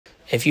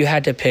if you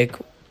had to pick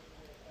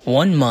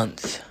 1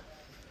 month,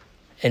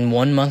 and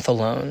 1 month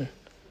alone,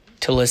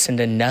 to listen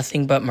to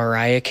nothing but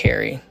Mariah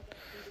Carey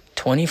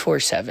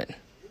 24/7,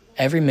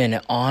 every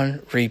minute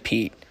on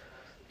repeat,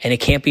 and it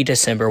can't be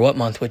December, what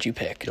month would you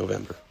pick?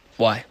 November.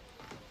 Why?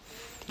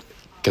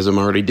 Because I'm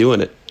already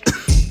doing it.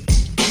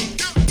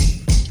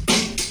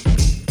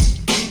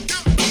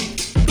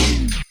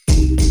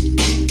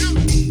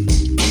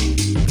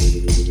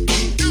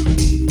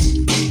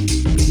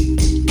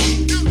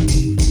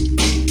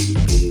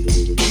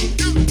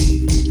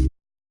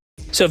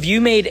 So if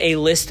you made a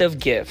list of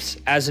gifts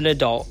as an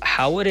adult,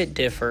 how would it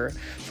differ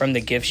from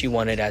the gifts you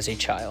wanted as a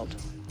child?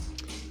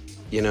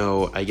 You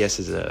know, I guess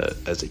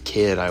as a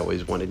kid, I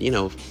always wanted,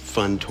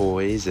 fun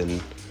toys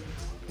and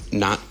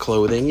not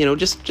clothing,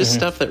 just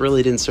stuff that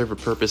really didn't serve a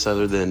purpose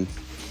other than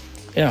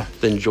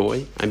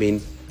joy. I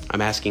mean,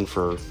 I'm asking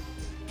for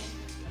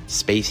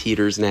space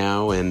heaters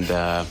now and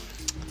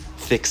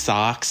thick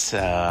socks.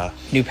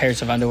 New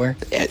pairs of underwear?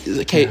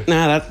 Okay,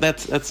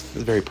 that's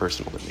very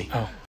personal to me.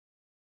 Oh.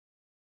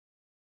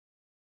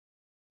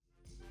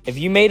 If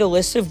you made a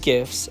list of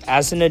gifts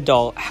as an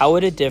adult, how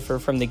would it differ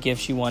from the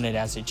gifts you wanted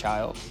as a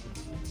child?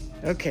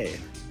 Okay.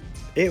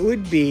 It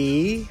would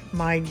be,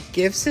 my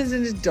gifts as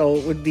an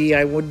adult would be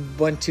I would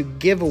want to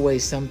give away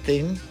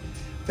something,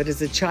 but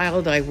as a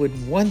child I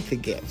would want the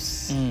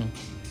gifts.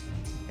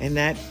 And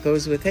that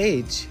goes with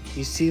age.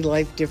 You see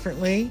life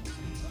differently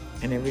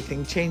and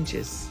everything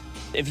changes.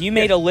 If you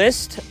made a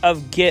list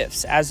of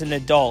gifts as an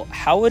adult,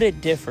 how would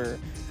it differ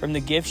from the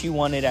gifts you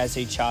wanted as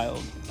a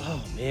child?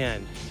 Oh,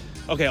 man.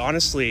 Okay,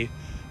 honestly,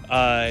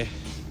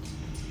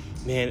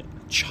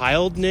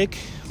 child Nick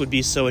would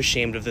be so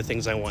ashamed of the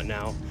things I want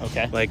now.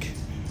 Okay. Like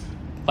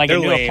a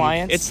new lame.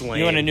 appliance? It's lame.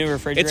 You want a new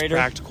refrigerator? It's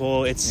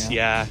practical. It's,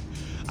 yes.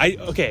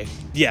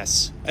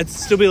 It'd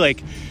still be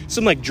like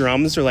some like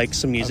drums or like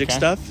some music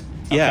stuff.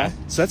 Yeah, Okay.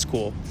 so that's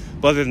cool.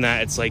 But other than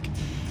that, it's like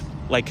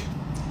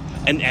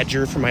an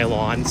edger for my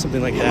lawn,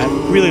 something like that.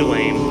 Really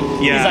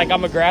lame. Yeah. He's like,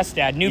 I'm a grass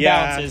dad. New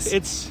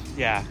Balances.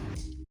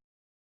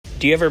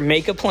 Do you ever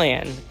make a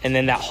plan and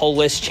then that whole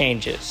list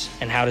changes?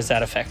 And how does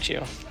that affect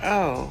you?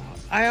 Oh,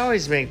 I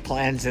always make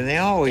plans and they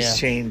always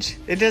change.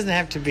 It doesn't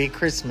have to be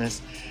Christmas.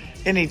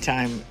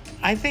 Anytime.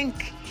 I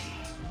think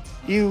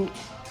you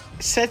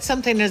set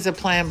something as a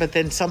plan, but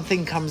then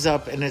something comes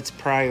up and it's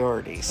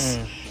priorities.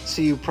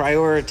 So you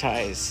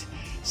prioritize.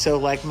 So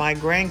like my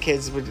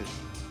grandkids would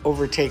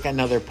overtake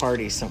another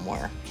party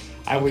somewhere.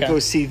 I would go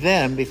see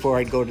them before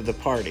I'd go to the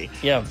party.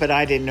 Yeah. But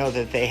I didn't know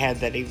that they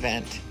had that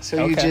event.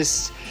 So you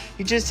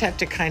just have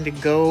to kind of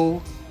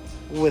go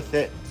with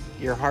it.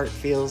 Your heart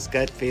feels,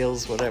 gut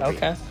feels, whatever.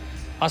 Okay.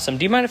 Awesome.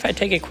 Do you mind if I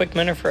take a quick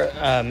minute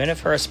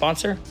for a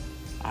sponsor?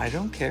 I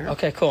don't care.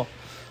 Okay, cool.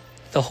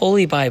 The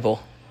Holy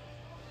Bible.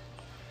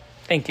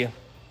 Thank you.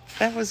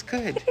 That was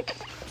good.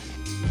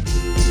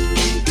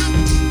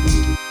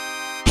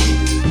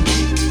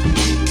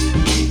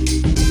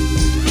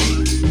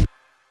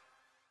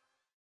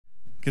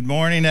 Good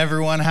morning,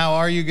 everyone. How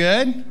are you?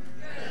 Good?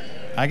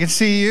 I can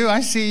see you.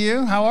 I see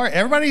you. How are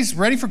everybody's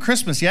ready for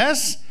Christmas?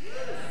 Yes?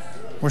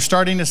 We're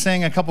starting to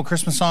sing a couple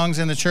Christmas songs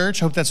in the church.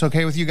 Hope that's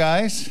okay with you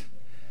guys.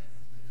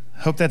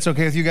 Hope that's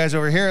okay with you guys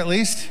over here, at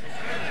least.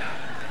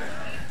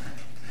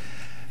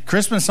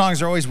 Christmas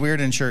songs are always weird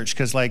in church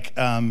because,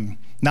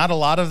 not a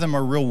lot of them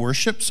are real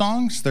worship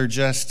songs. They're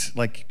just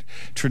like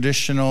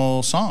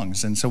traditional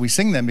songs. And so we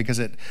sing them because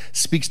it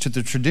speaks to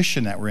the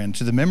tradition that we're in,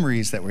 to the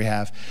memories that we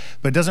have,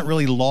 but it doesn't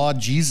really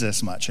laud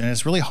Jesus much. And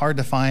it's really hard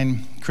to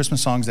find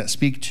Christmas songs that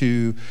speak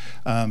to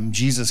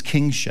Jesus'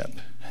 kingship.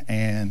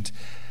 And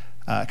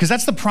because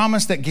that's the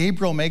promise that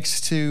Gabriel makes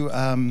to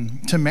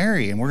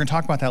Mary. And we're going to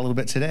talk about that a little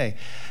bit today,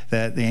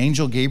 that the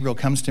angel Gabriel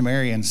comes to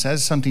Mary and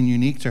says something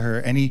unique to her.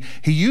 And he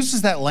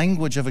uses that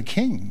language of a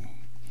king,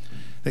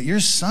 that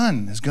your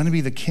son is going to be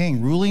the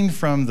king, ruling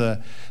from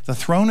the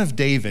throne of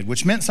David,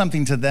 which meant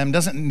something to them,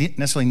 doesn't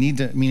necessarily need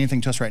to mean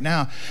anything to us right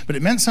now, but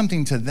it meant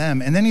something to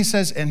them. And then he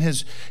says, and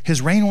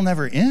his reign will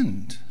never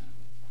end.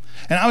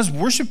 And I was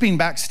worshiping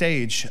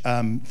backstage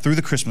through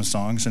the Christmas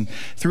songs and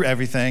through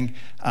everything.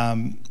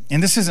 And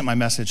this isn't my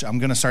message. I'm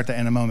going to start that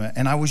in a moment.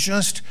 And I was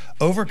just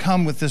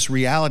overcome with this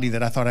reality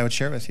that I thought I would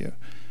share with you.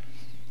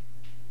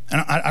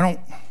 And I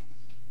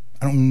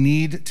don't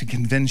need to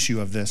convince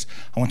you of this.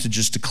 I want to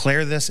just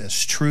declare this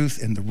as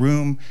truth in the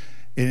room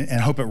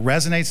and hope it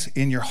resonates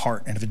in your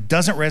heart. And if it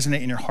doesn't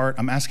resonate in your heart,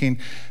 I'm asking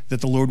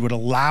that the Lord would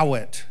allow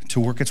it to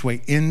work its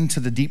way into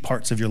the deep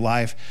parts of your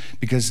life,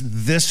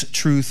 because this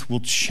truth will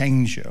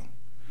change you.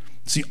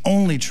 It's the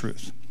only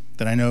truth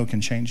that I know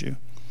can change you.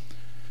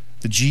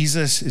 That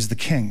Jesus is the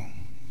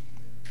King.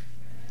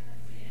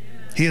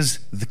 He is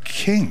the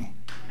King.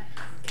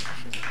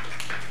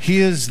 He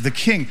is the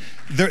King.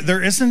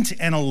 There isn't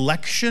an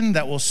election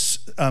that will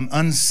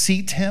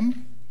unseat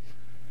him.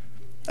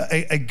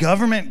 A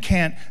government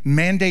can't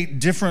mandate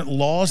different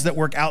laws that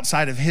work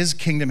outside of his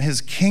kingdom.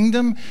 His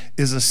kingdom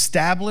is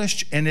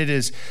established, and it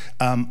is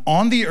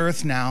on the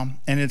earth now,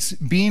 and it's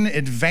being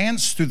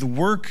advanced through the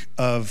work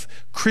of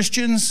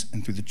Christians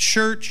and through the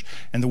church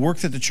and the work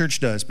that the church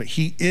does. But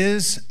he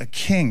is a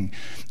king,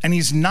 and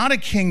he's not a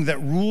king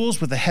that rules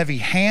with a heavy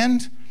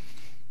hand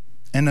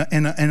and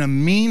a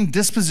mean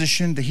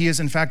disposition. That he is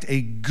in fact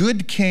a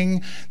good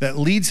king that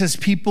leads his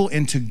people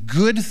into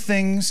good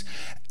things,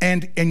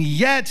 and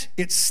yet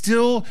it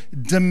still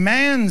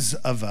demands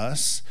of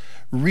us,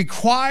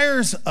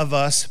 requires of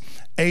us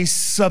a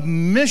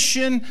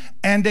submission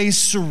and a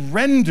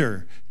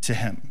surrender to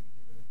him.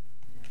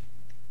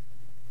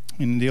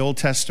 In the Old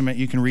Testament,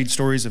 you can read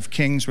stories of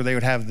kings where they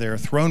would have their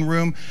throne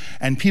room,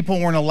 and people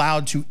weren't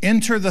allowed to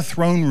enter the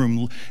throne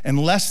room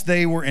unless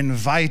they were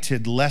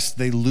invited, lest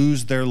they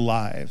lose their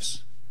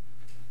lives.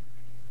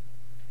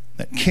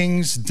 That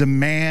kings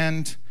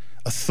demand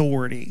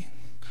authority.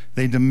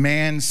 They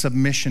demand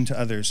submission to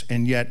others.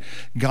 And yet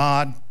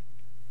God,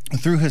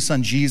 through his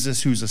son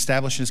Jesus, who's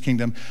established his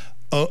kingdom,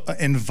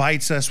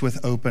 invites us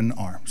with open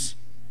arms.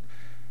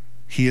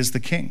 He is the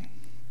king.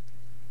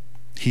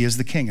 He is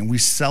the king, and we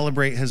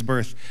celebrate his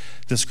birth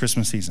this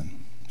Christmas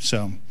season.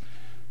 So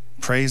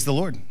praise the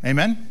Lord.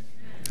 Amen?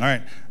 All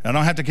right. I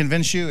don't have to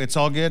convince you. It's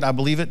all good. I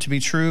believe it to be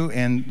true,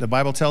 and the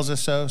Bible tells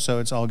us so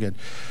it's all good.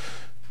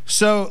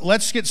 So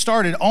let's get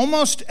started.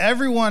 Almost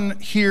everyone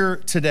here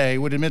today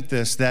would admit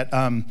this, that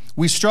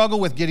we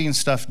struggle with getting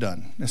stuff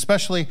done,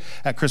 especially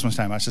at Christmas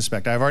time, I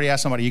suspect. I've already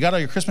asked somebody, you got all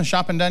your Christmas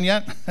shopping done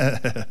yet?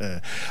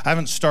 I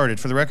haven't started,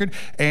 for the record.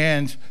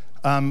 And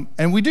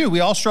we do. We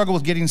all struggle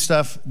with getting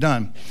stuff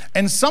done.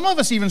 And some of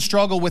us even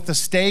struggle with the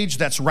stage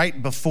that's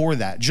right before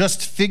that,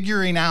 just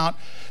figuring out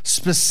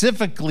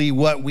specifically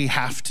what we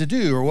have to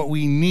do or what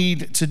we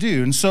need to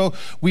do. And so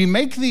we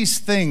make these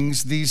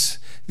things, these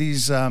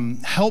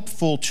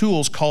helpful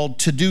tools called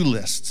to-do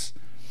lists,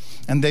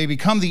 and they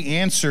become the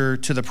answer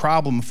to the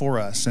problem for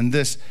us. And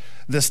this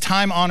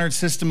time-honored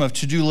system of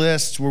to-do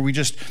lists, where we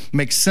just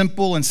make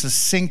simple and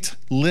succinct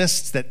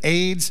lists that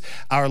aids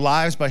our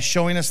lives by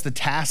showing us the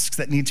tasks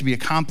that need to be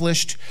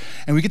accomplished,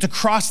 and we get to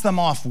cross them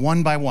off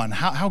one by one.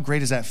 How great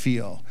does that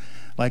feel?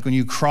 Like when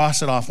you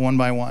cross it off one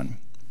by one.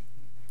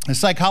 The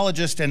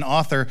psychologist and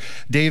author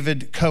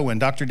David Cohen,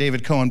 Dr.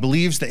 David Cohen,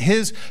 believes that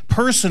his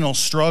personal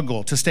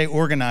struggle to stay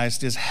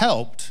organized is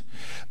helped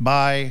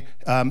by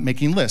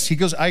making lists. He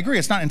goes, I agree,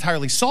 it's not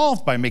entirely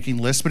solved by making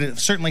lists, but it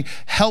certainly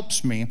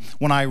helps me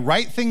when I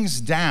write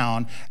things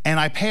down and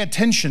I pay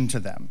attention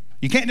to them.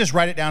 You can't just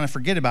write it down and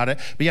forget about it,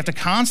 but you have to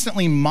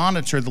constantly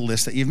monitor the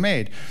list that you've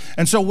made.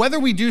 And so whether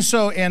we do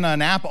so in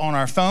an app on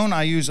our phone,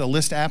 I use a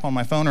list app on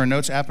my phone or a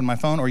notes app on my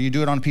phone, or you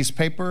do it on a piece of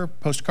paper,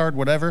 postcard,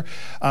 whatever,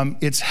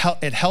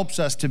 it helps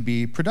us to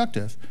be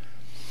productive.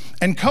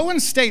 And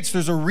Cohen states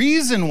there's a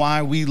reason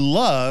why we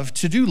love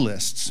to-do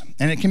lists,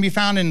 and it can be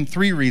found in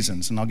 3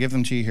 reasons, and I'll give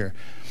them to you here.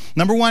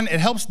 Number 1, it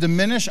helps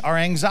diminish our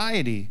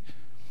anxiety.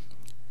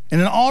 In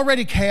an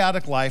already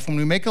chaotic life, when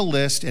we make a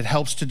list, it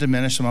helps to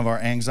diminish some of our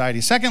anxiety.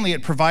 Secondly,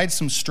 it provides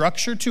some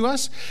structure to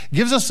us,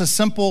 gives us a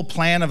simple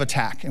plan of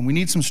attack, and we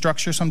need some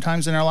structure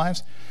sometimes in our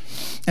lives.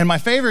 And my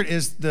favorite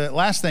is the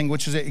last thing,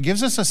 which is it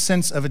gives us a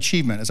sense of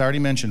achievement, as I already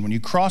mentioned. When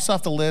you cross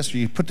off the list or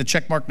you put the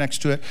check mark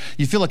next to it,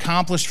 you feel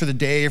accomplished for the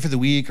day or for the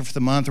week or for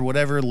the month or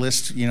whatever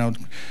list,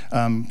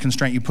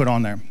 constraint you put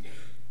on there.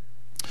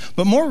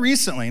 But more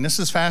recently, and this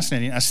is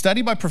fascinating, a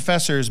study by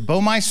professors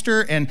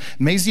Baumeister and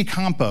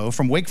Mezzi-Campo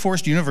from Wake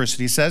Forest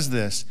University says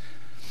this,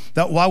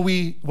 that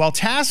while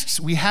tasks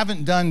we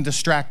haven't done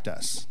distract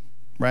us,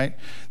 right?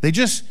 They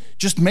just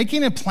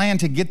making a plan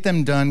to get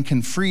them done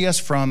can free us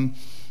from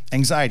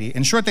anxiety.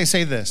 In short, they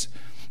say this.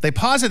 They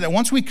posit that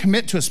once we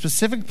commit to a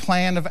specific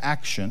plan of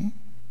action,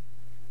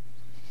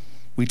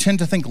 we tend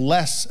to think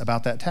less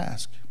about that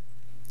task.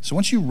 So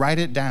once you write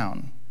it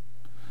down,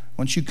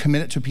 once you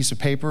commit it to a piece of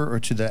paper or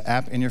to the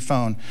app in your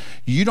phone,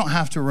 you don't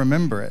have to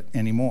remember it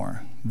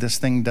anymore. This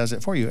thing does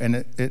it for you,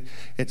 and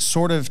it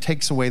sort of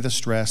takes away the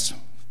stress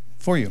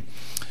for you.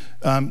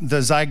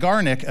 The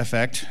Zeigarnik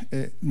effect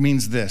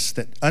means this,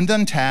 that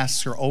undone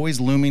tasks are always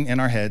looming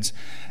in our heads,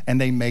 and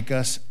they make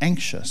us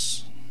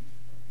anxious.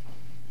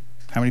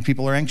 How many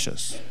people are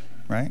anxious,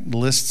 right?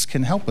 Lists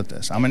can help with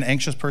this. I'm an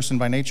anxious person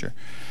by nature,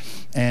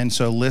 and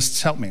so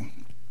lists help me.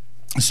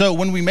 So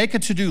when we make a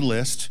to-do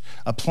list,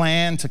 a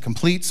plan to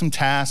complete some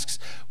tasks,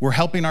 we're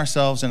helping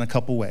ourselves in a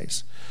couple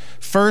ways.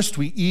 First,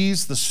 we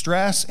ease the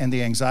stress and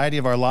the anxiety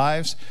of our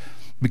lives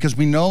because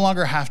we no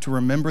longer have to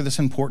remember this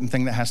important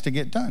thing that has to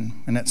get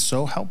done, and that's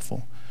so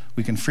helpful.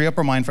 We can free up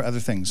our mind for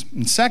other things.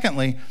 And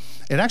secondly,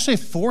 it actually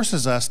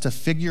forces us to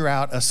figure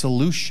out a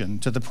solution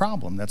to the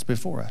problem that's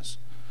before us.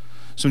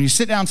 So when you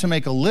sit down to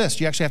make a list,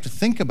 you actually have to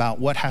think about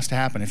what has to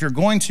happen. If you're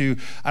going to,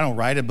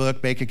 write a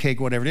book, bake a cake,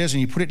 whatever it is,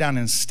 and you put it down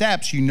in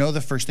steps, you know the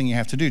first thing you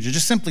have to do. To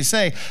just simply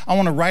say, I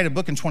want to write a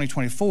book in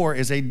 2024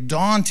 is a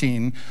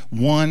daunting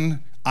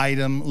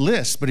one-item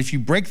list. But if you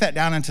break that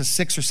down into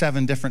 6 or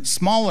 7 different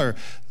smaller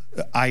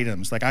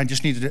items. Like I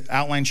just need to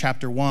outline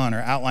chapter 1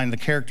 or outline the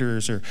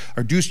characters or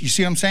do, you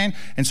see what I'm saying?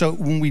 And so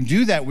when we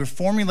do that, we're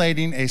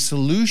formulating a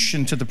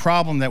solution to the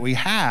problem that we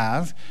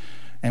have,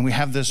 and we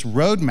have this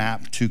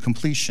roadmap to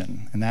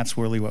completion, and that's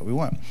really what we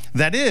want.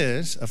 That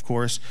is, of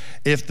course,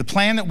 if the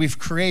plan that we've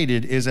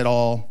created is at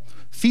all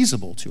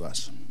feasible to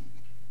us.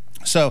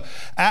 So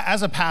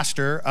as a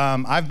pastor,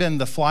 I've been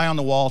the fly on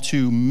the wall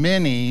to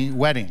many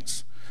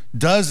weddings.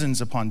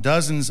 Dozens upon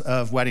dozens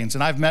of weddings.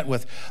 And I've met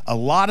with a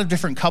lot of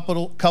different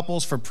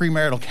couples for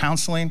premarital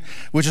counseling,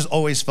 which is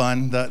always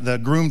fun. The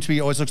groom-to-be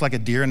always looks like a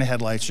deer in the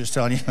headlights, just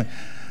telling you,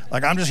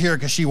 like, I'm just here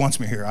because she wants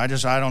me here. I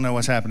don't know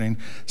what's happening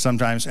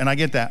sometimes. And I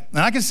get that. And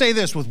I can say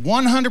this with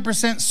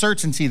 100%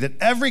 certainty that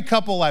every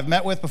couple I've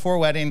met with before a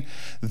wedding,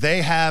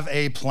 they have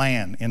a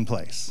plan in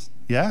place.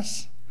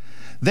 Yes?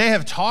 They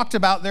have talked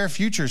about their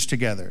futures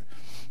together.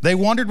 They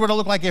wondered what it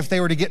looked like if they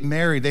were to get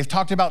married. They've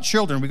talked about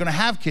children. Are we going to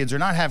have kids or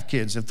not have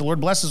kids? If the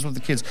Lord blesses with the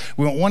kids,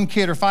 we want 1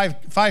 kid or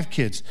five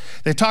kids.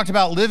 They've talked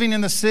about living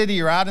in the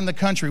city or out in the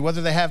country, whether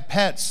they have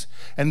pets.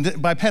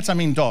 And by pets, I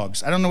mean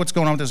dogs. I don't know what's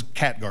going on with this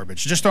cat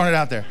garbage. Just throwing it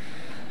out there.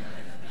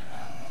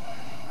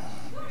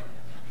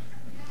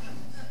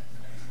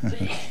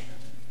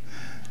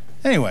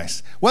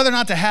 Anyways, whether or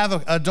not to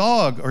have a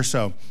dog or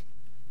so.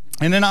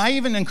 And then I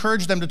even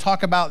encourage them to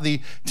talk about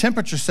the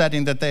temperature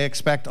setting that they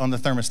expect on the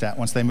thermostat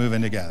once they move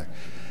in together.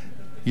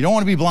 You don't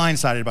want to be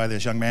blindsided by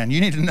this, young man.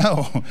 You need to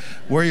know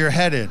where you're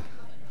headed.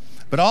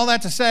 But all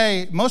that to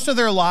say, most of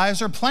their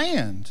lives are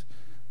planned,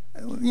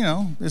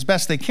 as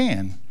best they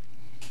can.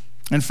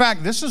 In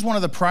fact, this is one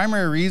of the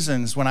primary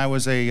reasons when I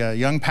was a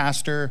young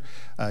pastor,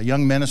 a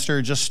young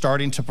minister, just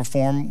starting to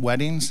perform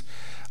weddings,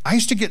 I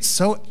used to get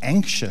so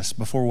anxious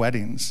before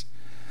weddings.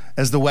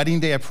 As the wedding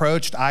day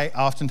approached, I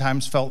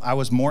oftentimes felt I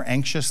was more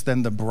anxious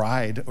than the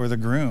bride or the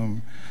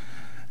groom.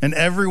 And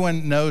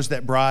everyone knows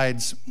that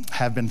brides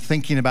have been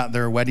thinking about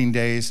their wedding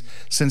days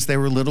since they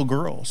were little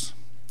girls.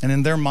 And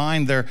in their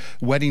mind, their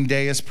wedding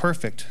day is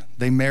perfect.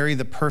 They marry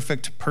the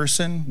perfect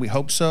person. We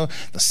hope so.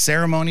 The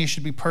ceremony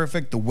should be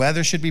perfect. The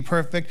weather should be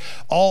perfect.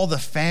 All the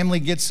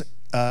family gets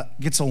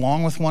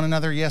along with one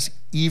another. Yes,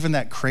 even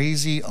that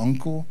crazy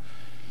uncle.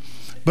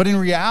 But in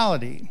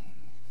reality,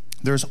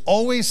 there's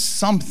always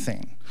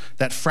something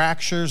that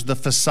fractures the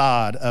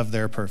facade of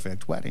their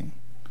perfect wedding.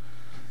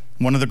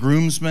 One of the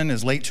groomsmen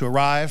is late to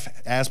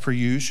arrive, as per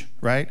usual,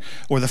 right?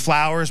 Or the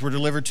flowers were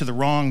delivered to the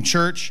wrong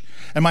church.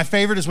 And my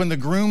favorite is when the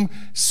groom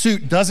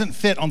suit doesn't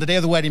fit on the day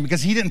of the wedding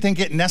because he didn't think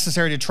it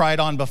necessary to try it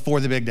on before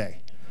the big day.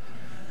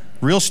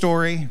 Real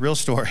story, real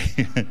story.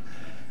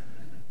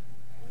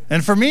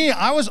 And for me,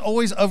 I was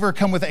always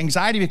overcome with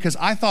anxiety because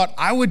I thought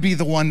I would be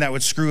the one that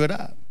would screw it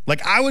up.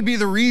 Like I would be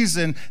the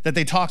reason that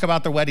they talk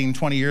about their wedding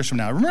 20 years from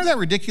now. Remember that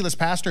ridiculous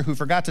pastor who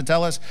forgot to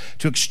tell us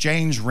to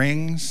exchange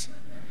rings?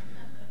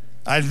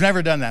 I've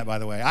never done that, by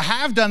the way. I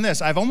have done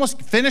this. I've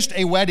almost finished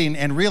a wedding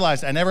and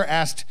realized I never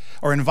asked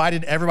or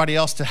invited everybody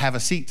else to have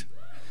a seat.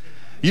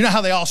 You know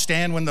how they all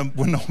stand when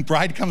the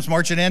bride comes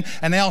marching in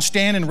and they all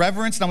stand in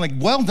reverence? And I'm like,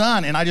 well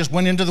done. And I just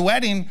went into the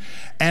wedding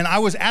and I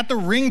was at the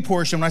ring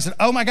portion when I said,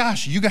 oh my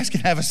gosh, you guys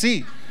can have a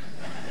seat.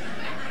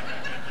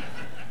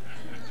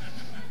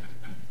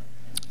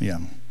 Yeah.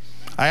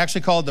 I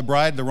actually called the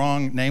bride the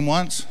wrong name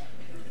once.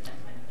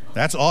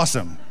 That's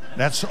awesome.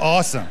 That's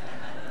awesome.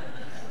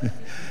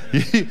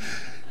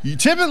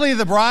 Typically,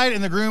 the bride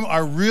and the groom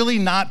are really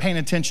not paying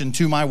attention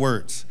to my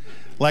words.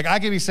 Like, I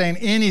could be saying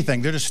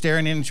anything. They're just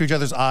staring into each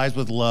other's eyes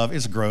with love.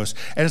 It's gross.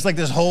 And it's like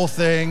this whole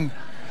thing.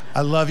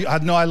 I love you.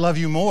 No, I love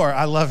you more.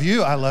 I love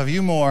you. I love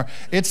you more.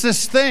 It's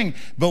this thing.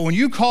 But when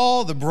you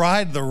call the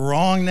bride the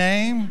wrong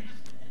name,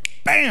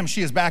 bam,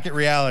 she is back at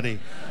reality.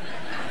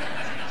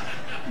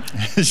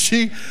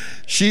 She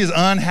is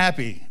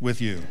unhappy with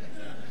you.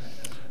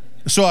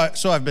 So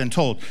I've been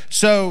told.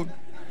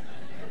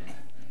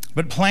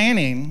 But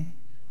planning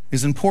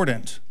is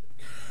important,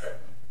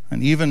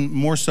 and even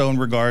more so in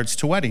regards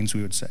to weddings,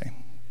 we would say.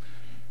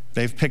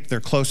 They've picked their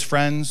close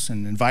friends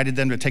and invited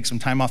them to take some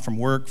time off from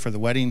work for the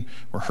wedding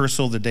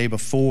rehearsal the day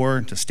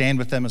before, to stand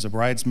with them as a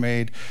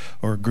bridesmaid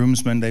or a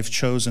groomsman. They've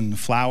chosen the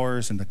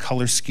flowers and the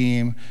color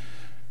scheme,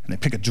 and they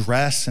pick a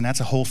dress, and that's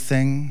a whole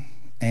thing.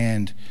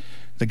 And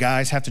the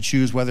guys have to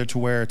choose whether to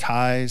wear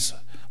ties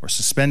or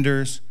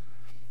suspenders.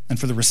 And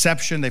for the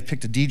reception, they've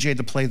picked a DJ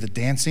to play the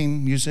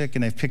dancing music,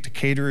 and they've picked a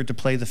caterer to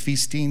play the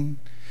feasting,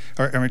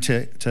 or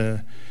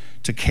to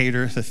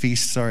cater the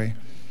feast, sorry.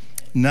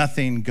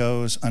 Nothing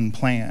goes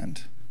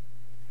unplanned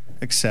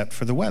except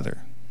for the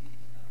weather.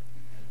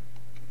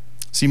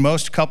 See,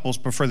 most couples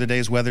prefer the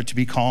day's weather to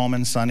be calm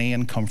and sunny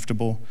and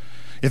comfortable.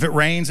 If it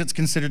rains, it's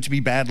considered to be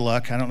bad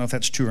luck. I don't know if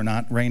that's true or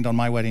not. It rained on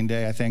my wedding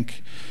day, I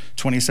think.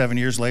 27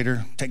 years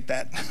later, take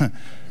that,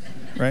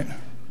 right?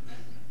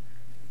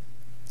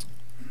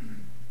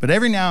 But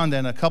every now and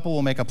then, a couple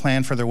will make a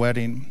plan for their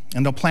wedding,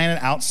 and they'll plan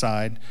it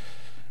outside,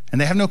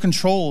 and they have no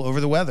control over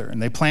the weather. And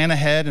they plan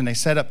ahead, and they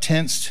set up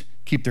tents,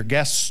 keep their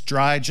guests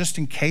dry just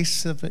in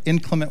case of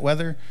inclement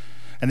weather.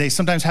 And they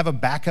sometimes have a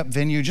backup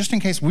venue, just in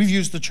case. We've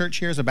used the church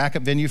here as a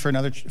backup venue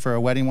for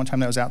a wedding one time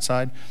that was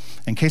outside.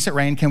 In case it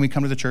rained, can we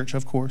come to the church?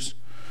 Of course.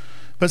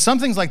 But some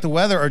things like the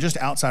weather are just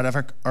outside of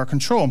our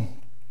control.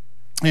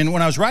 And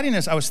when I was writing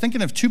this, I was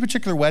thinking of two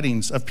particular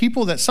weddings of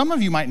people that some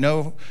of you might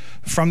know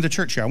from the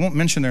church here. I won't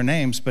mention their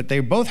names, but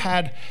they both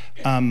had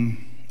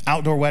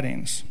outdoor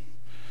weddings.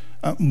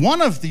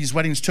 One of these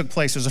weddings took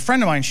place. There's a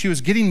friend of mine. She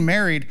was getting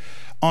married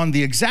on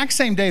the exact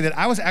same day that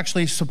I was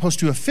actually supposed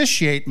to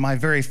officiate my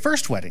very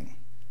first wedding.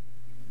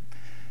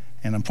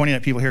 And I'm pointing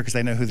at people here because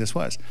they know who this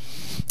was.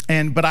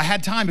 But I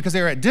had time because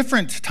they were at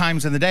different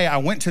times in the day. I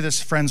went to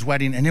this friend's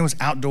wedding, and it was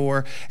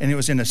outdoor, and it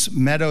was in this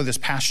meadow, this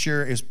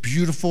pasture. It was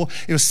beautiful.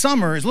 It was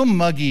summer. It was a little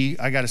muggy,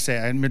 I got to say.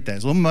 I admit that. It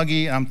was a little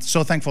muggy. I'm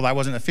so thankful that I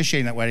wasn't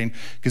officiating that wedding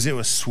because it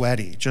was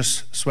sweaty,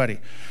 just sweaty.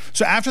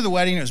 So after the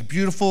wedding, it was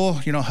beautiful,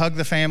 hug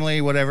the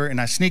family, whatever, and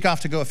I sneak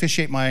off to go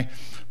officiate my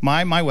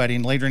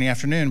wedding later in the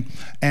afternoon.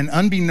 And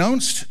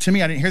unbeknownst to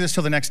me, I didn't hear this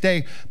till the next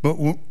day, but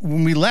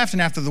when we left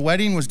and after the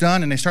wedding was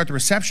done and they start the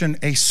reception,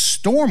 a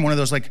storm, one of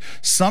those like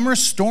summer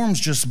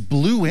storms, just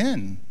blew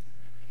in.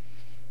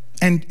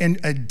 And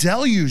a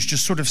deluge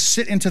just sort of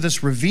sit into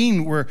this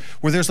ravine where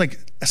there's like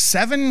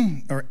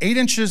 7 or 8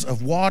 inches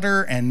of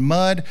water and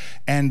mud,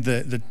 and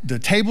the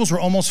tables were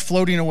almost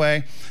floating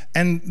away.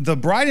 And the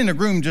bride and the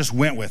groom just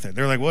went with it.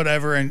 They're like,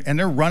 whatever, and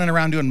they're running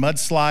around doing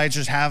mudslides,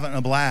 just having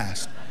a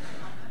blast.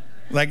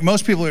 Like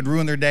most people, it would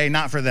ruin their day.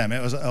 Not for them.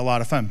 It was a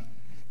lot of fun.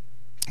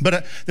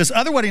 But this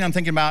other wedding I'm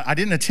thinking about, I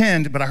didn't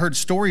attend, but I heard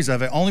stories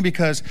of it only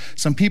because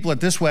some people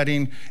at this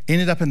wedding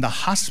ended up in the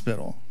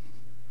hospital.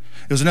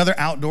 It was another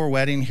outdoor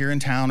wedding here in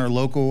town or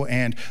local,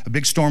 and a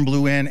big storm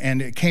blew in,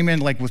 and it came in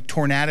like with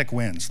tornadic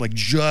winds, like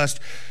just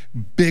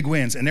big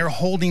winds. And they're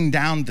holding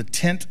down the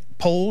tent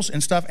poles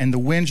and stuff, and the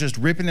wind just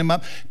ripping them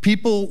up.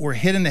 People were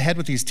hit in the head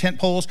with these tent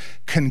poles,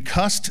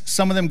 concussed,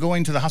 some of them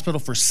going to the hospital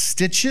for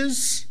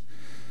stitches.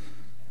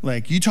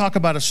 Like, you talk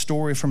about a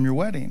story from your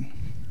wedding.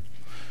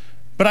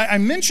 But I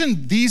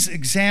mentioned these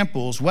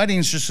examples,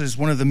 weddings, just as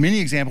one of the many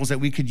examples that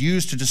we could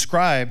use to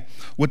describe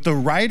what the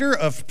writer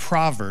of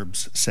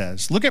Proverbs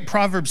says. Look at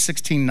Proverbs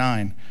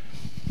 16:9.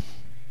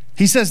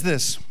 He says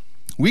this: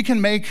 "We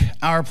can make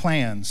our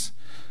plans,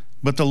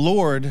 but the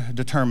Lord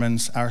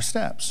determines our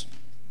steps."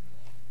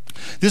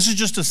 This is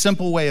just a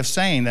simple way of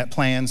saying that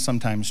plans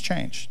sometimes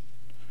change.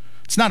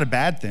 It's not a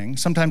bad thing.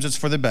 Sometimes it's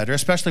for the better,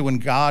 especially when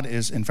God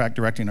is, in fact,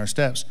 directing our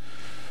steps.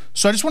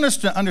 So I just want us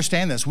to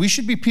understand this. We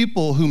should be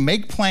people who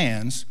make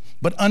plans,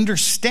 but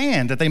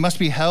understand that they must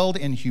be held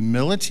in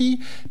humility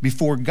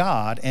before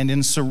God and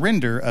in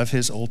surrender of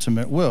his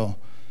ultimate will.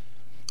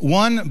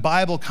 One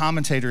Bible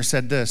commentator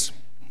said this: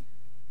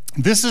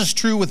 "This is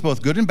true with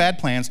both good and bad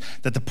plans,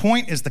 that the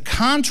point is the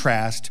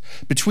contrast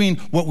between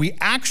what we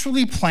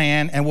actually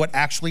plan and what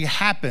actually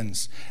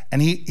happens."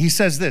 And he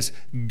says this: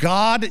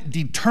 God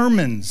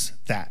determines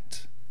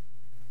that.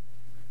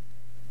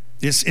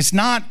 It's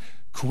not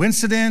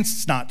coincidence,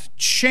 it's not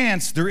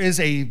chance. There is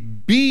a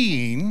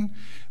being,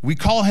 we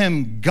call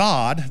him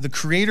God, the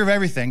creator of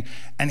everything,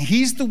 and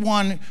he's the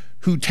one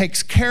who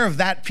takes care of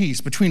that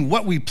piece between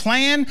what we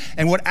plan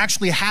and what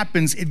actually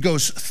happens. It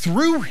goes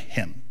through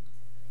him.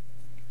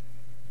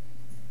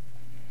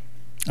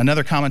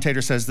 Another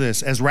commentator says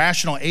this: "As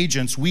rational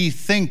agents, we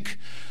think,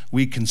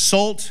 we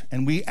consult,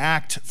 and we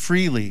act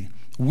freely.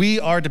 We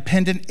are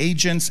dependent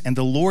agents, and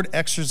the Lord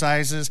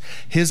exercises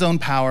his own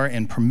power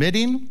in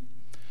permitting,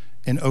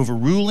 in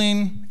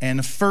overruling,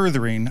 and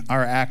furthering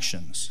our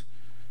actions."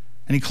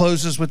 And he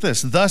closes with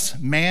this: "Thus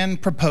man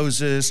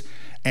proposes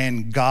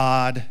and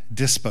God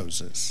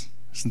disposes."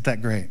 Isn't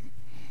that great?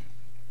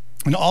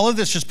 And all of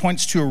this just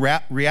points to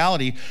a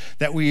reality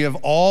that we have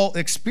all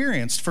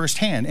experienced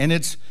firsthand, and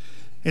it's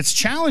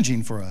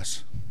challenging for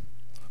us.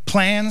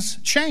 Plans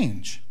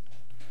change.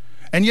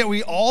 And yet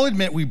we all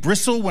admit we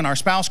bristle when our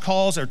spouse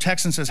calls or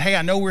texts and says, "Hey,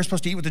 I know we're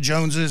supposed to eat with the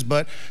Joneses,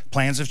 but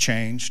plans have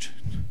changed."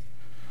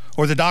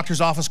 Or the doctor's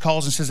office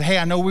calls and says, "Hey,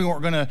 I know we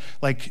weren't gonna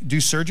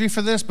do surgery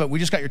for this, but we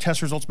just got your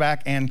test results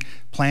back and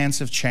plans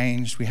have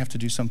changed. We have to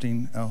do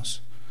something else."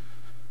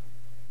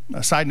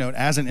 A side note,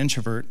 as an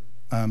introvert,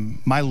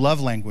 my love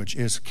language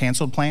is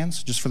canceled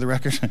plans, just for the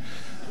record.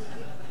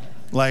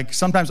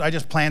 Sometimes I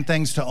just plan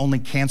things to only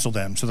cancel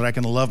them so that I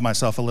can love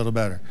myself a little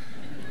better.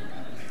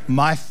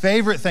 My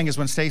favorite thing is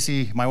when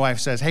Stacy, my wife,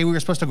 says, "Hey, we were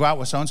supposed to go out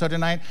with so-and-so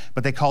tonight,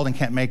 but they called and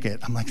can't make it."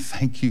 I'm like,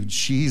 thank you,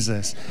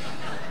 Jesus.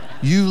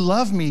 You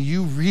love me.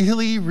 You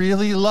really,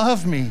 really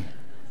love me.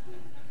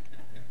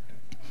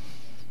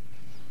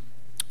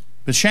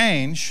 But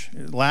change,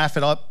 laugh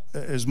it up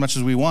as much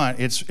as we want,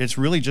 it's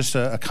really just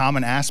a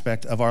common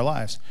aspect of our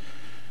lives.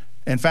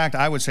 In fact,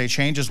 I would say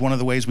change is one of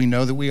the ways we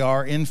know that we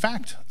are, in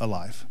fact,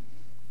 alive.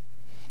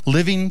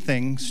 Living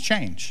things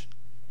change.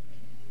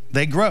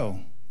 They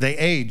grow, they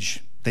age,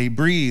 they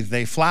breathe,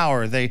 they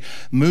flower, they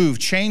move.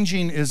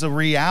 Changing is a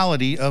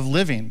reality of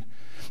living.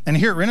 And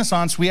here at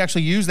Renaissance, we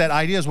actually use that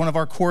idea as one of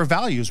our core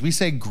values. We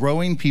say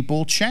growing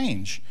people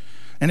change.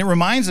 And it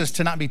reminds us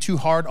to not be too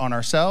hard on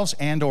ourselves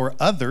and or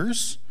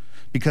others,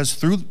 because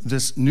through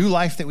this new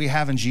life that we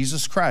have in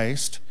Jesus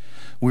Christ,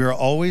 We are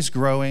always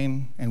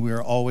growing and we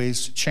are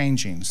always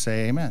changing.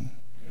 Say amen.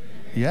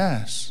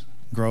 Yes,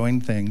 growing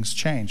things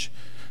change.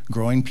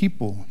 Growing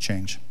people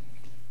change.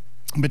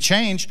 But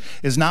change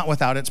is not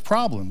without its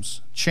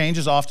problems. Change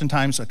is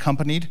oftentimes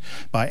accompanied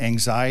by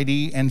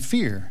anxiety and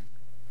fear.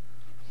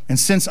 And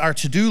since our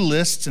to-do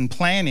lists and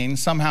planning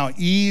somehow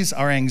ease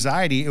our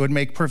anxiety, it would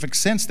make perfect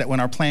sense that when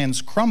our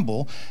plans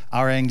crumble,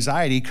 our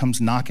anxiety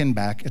comes knocking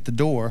back at the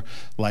door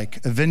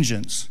like a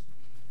vengeance.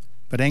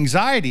 But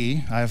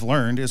anxiety, I've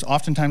learned, is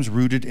oftentimes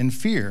rooted in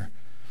fear.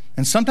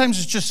 And sometimes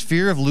it's just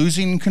fear of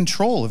losing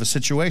control of a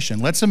situation.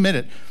 Let's admit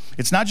it.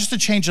 It's not just a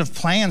change of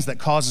plans that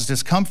causes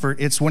discomfort.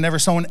 It's whenever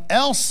someone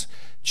else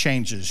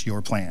changes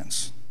your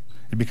plans,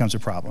 it becomes a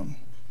problem.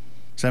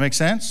 Does that make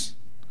sense?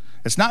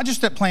 It's not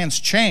just that plans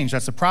change,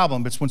 that's the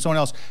problem, but it's when someone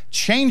else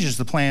changes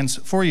the plans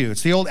for you.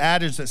 It's the old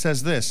adage that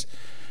says this: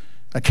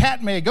 a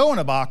cat may go in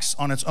a box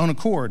on its own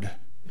accord,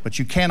 but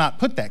you cannot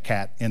put that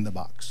cat in the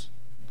box.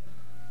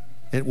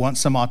 It wants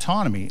some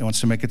autonomy. It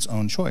wants to make its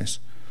own choice.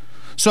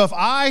 So if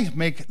I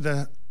make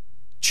the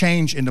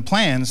change into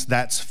plans,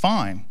 that's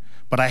fine.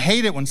 But I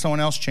hate it when someone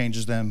else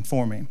changes them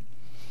for me.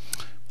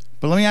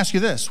 But let me ask you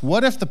this.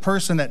 What if the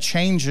person that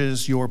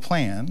changes your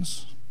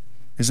plans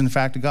is in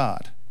fact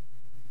God?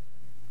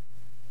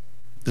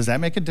 Does that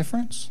make a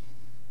difference?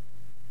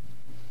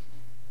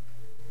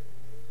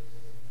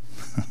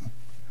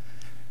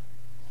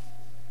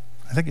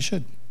 I think it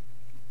should.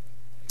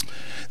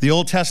 The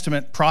Old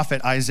Testament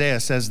prophet Isaiah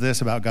says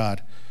this about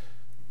God: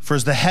 "For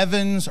as the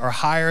heavens are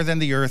higher than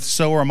the earth,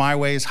 so are my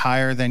ways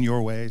higher than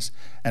your ways,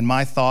 and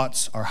my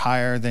thoughts are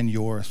higher than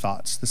your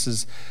thoughts." This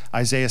is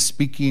Isaiah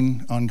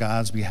speaking on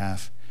God's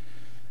behalf.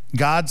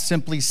 God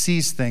simply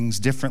sees things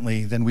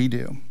differently than we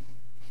do,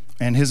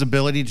 and his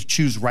ability to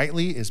choose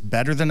rightly is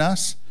better than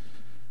us.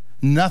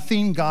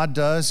 Nothing God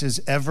does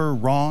is ever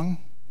wrong.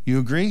 You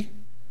agree?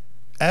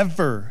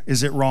 Ever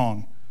is it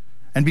wrong.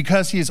 And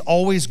because he is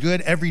always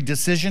good, every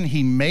decision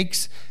he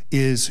makes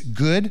is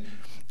good.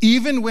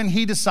 Even when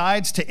he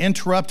decides to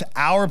interrupt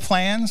our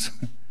plans,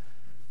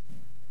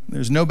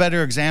 there's no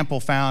better example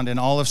found in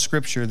all of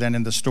Scripture than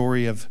in the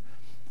story of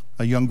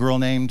a young girl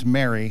named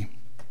Mary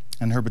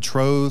and her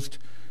betrothed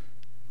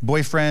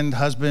boyfriend,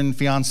 husband,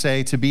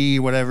 fiance to be,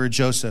 whatever,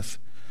 Joseph,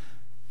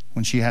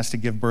 when she has to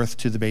give birth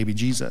to the baby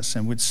Jesus,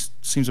 and which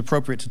seems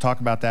appropriate to talk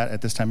about that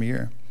at this time of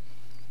year.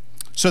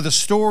 So the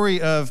story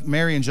of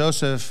Mary and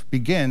Joseph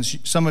begins,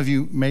 some of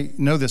you may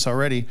know this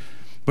already,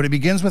 but it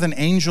begins with an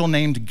angel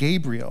named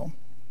Gabriel.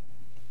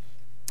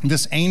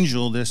 This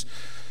angel, this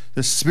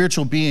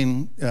spiritual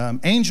being,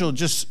 angel,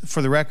 just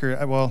for the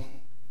record, well,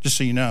 just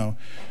so you know,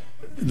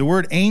 the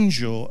word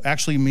angel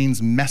actually means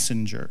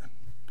messenger.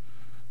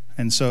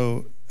 And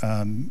so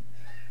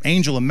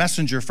angel, a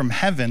messenger from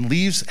heaven,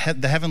 leaves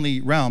the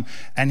heavenly realm,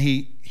 and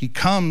it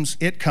comes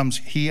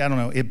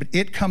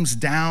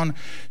down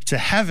to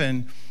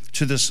heaven,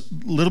 to this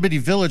little bitty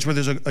village where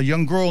there's a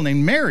young girl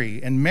named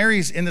Mary, and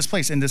Mary's in this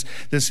place, and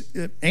this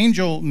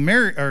angel,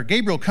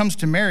 Gabriel, comes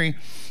to Mary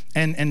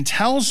and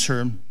tells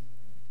her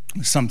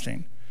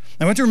something.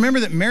 Now, we have to remember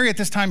that Mary at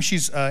this time,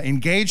 she's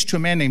engaged to a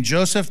man named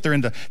Joseph. They're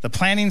in the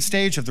planning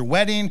stage of their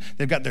wedding.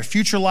 They've got their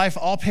future life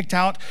all picked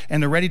out,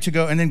 and they're ready to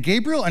go. And then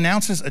Gabriel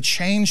announces a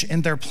change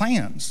in their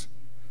plans.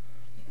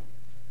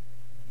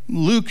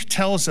 Luke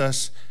tells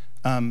us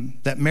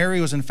that Mary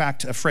was in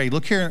fact afraid.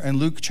 Look here in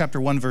Luke chapter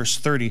 1, verse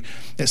 30.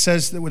 It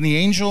says that when the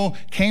angel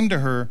came to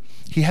her,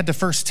 he had to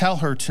first tell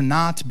her to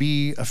not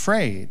be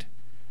afraid,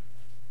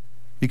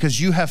 because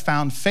you have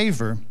found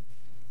favor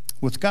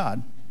with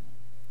God.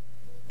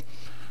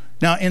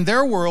 Now, in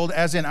their world,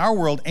 as in our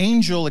world,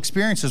 angel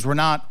experiences were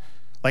not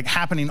like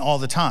happening all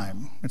the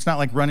time. It's not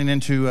like running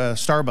into a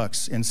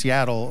Starbucks in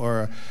Seattle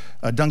or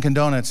a Dunkin'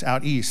 Donuts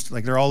out east.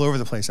 Like, they're all over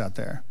the place out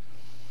there.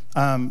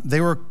 They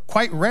were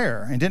quite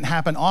rare and didn't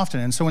happen often.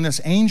 And so when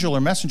this angel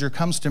or messenger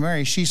comes to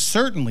Mary, she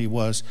certainly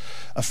was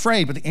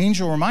afraid. But the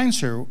angel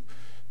reminds her,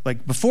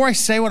 like, before I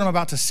say what I'm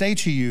about to say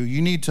to you,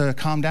 you need to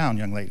calm down,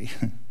 young lady.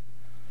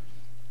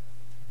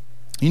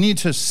 You need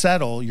to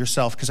settle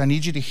yourself, because I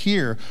need you to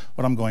hear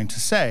what I'm going to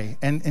say.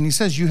 And he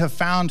says, you have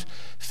found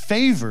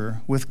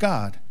favor with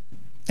God.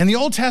 In the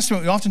Old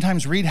Testament, we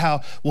oftentimes read how,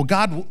 well,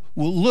 God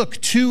will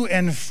look to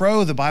and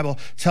fro, the Bible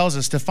tells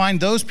us, to find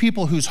those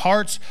people whose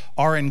hearts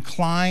are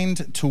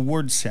inclined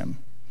towards him.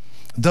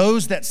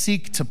 Those that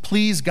seek to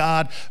please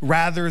God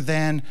rather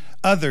than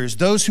others.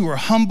 Those who are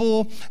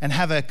humble and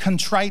have a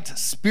contrite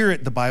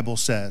spirit, the Bible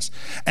says.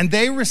 And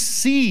they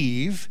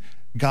receive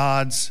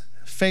God's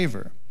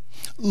favor.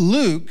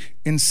 Luke,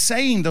 in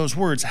saying those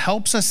words,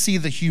 helps us see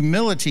the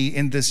humility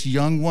in this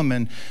young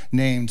woman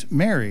named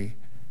Mary.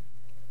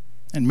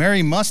 And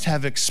Mary must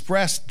have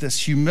expressed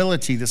this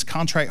humility, this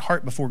contrite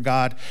heart before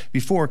God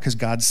before, because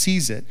God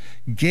sees it.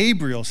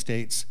 Gabriel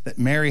states that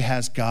Mary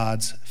has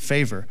God's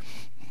favor.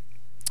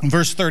 In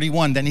verse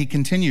 31, then he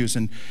continues,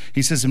 and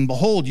he says, and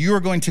behold, you are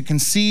going to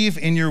conceive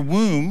in your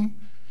womb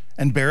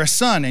and bear a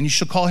son, and you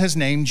shall call his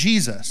name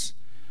Jesus.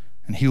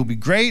 And he will be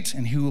great,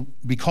 and he will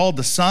be called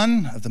the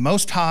Son of the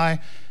Most High,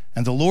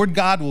 And the Lord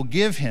God will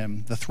give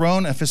him the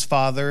throne of his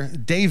father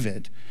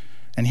David,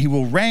 and he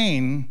will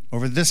reign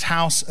over this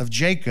house of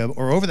Jacob,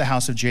 or over the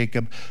house of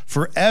Jacob,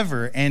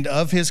 forever, and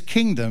of his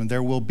kingdom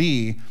there will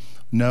be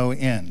no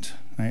end.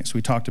 Right? So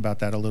we talked about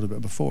that a little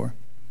bit before.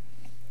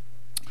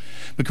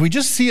 But can we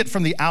just see it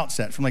from the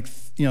outset, from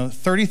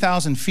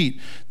 30,000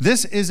 feet?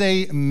 This is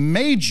a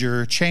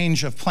major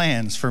change of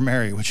plans for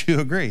Mary. Would you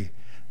agree?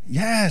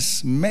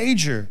 Yes,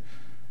 major.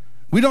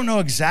 We don't know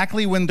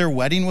exactly when their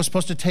wedding was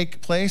supposed to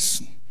take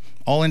place.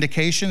 All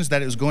indications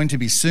that it was going to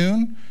be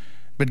soon.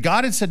 But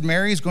God had said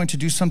Mary is going to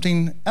do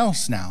something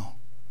else now,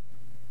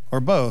 or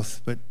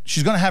both. But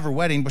she's going to have her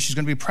wedding, but she's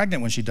going to be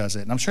pregnant when she does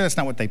it. And I'm sure that's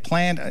not what they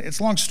planned. It's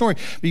a long story.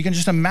 But you can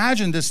just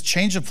imagine this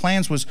change of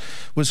plans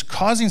was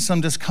causing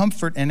some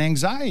discomfort and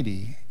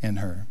anxiety in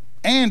her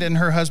and in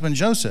her husband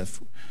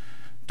Joseph.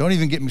 Don't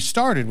even get me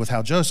started with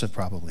how Joseph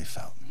probably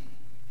felt.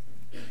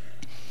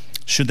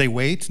 Should they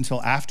wait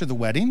until after the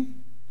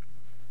wedding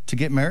to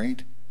get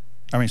married?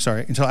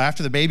 Until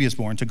after the baby is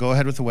born to go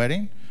ahead with the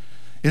wedding?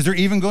 Is there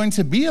even going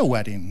to be a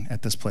wedding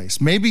at this place?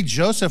 Maybe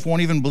Joseph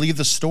won't even believe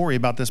the story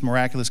about this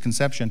miraculous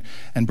conception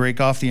and break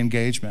off the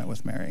engagement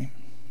with Mary.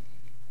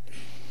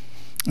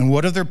 And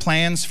what are their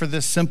plans for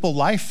this simple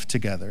life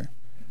together?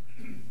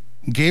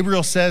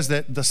 Gabriel says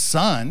that the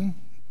son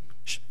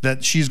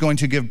that she's going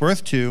to give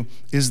birth to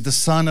is the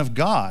Son of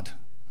God.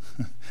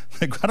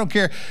 Like, I don't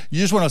care. You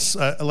just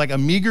want a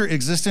meager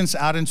existence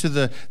out into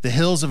the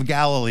hills of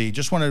Galilee.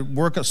 Just want to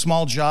work a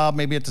small job,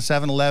 maybe at the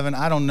 7-Eleven,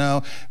 I don't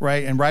know,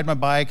 right? And ride my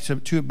bike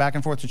to back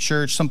and forth to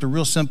church, something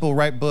real simple,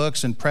 write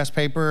books and press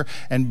paper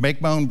and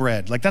make my own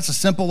bread. Like, that's a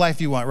simple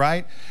life you want,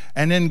 right?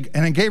 And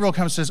then Gabriel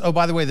comes and says, oh,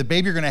 by the way, the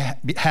baby you're going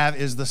to have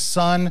is the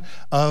Son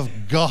of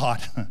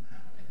God.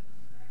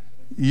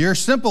 Your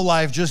simple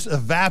life just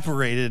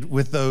evaporated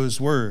with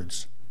those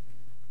words.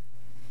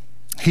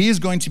 He is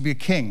going to be a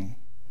king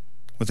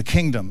with a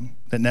kingdom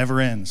that never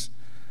ends.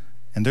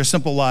 And their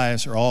simple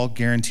lives are all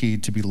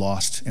guaranteed to be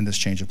lost in this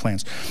change of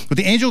plans. But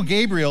the angel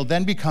Gabriel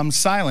then becomes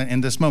silent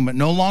in this moment,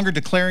 no longer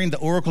declaring the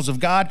oracles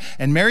of God.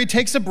 And Mary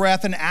takes a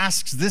breath and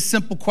asks this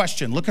simple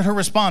question. Look at her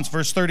response,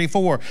 verse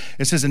 34.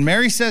 It says, and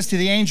Mary says to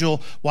the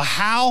angel, well,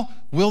 how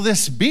will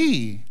this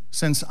be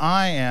since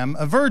I am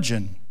a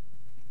virgin?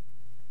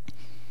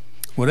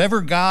 Whatever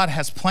God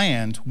has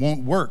planned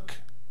won't work,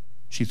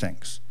 she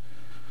thinks.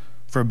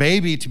 For a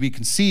baby to be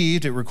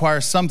conceived, it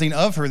requires something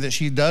of her that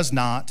she does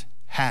not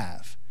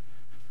have.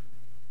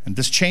 And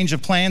this change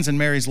of plans in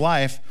Mary's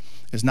life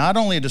is not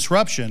only a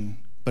disruption,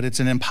 but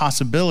it's an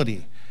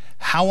impossibility.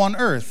 How on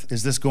earth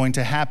is this going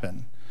to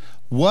happen?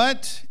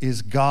 What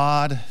is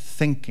God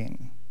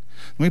thinking?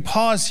 Let me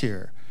pause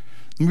here.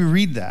 Let me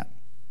read that.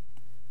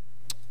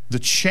 The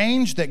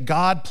change that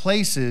God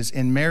places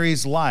in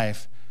Mary's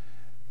life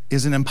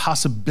is an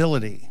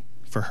impossibility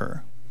for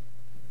her.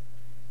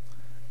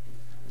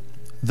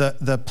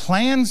 The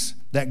plans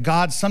that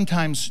God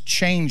sometimes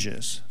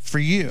changes for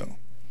you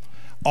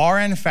are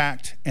in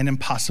fact an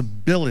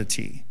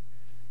impossibility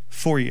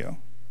for you.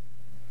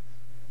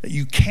 That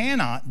you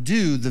cannot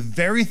do the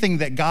very thing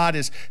that God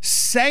is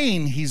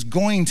saying he's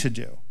going to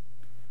do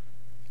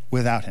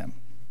without him.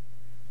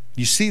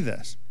 You see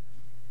this?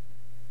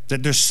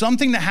 That there's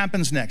something that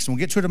happens next, and we'll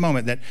get to it in a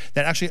moment, that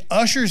actually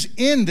ushers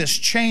in this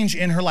change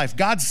in her life.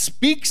 God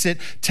speaks it,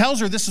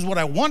 tells her this is what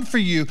I want for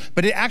you,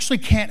 but it actually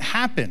can't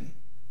happen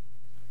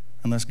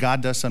unless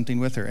God does something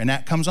with her. And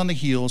that comes on the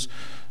heels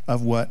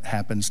of what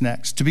happens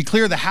next. To be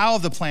clear, the how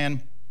of the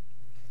plan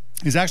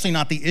is actually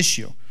not the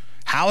issue.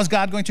 How is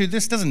God going to do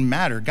this? Doesn't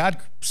matter. God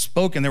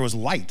spoke and there was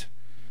light.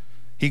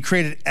 He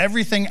created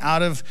everything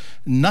out of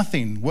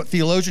nothing, what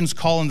theologians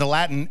call in the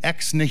Latin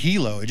ex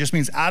nihilo. It just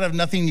means out of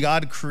nothing,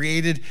 God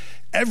created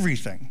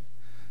everything.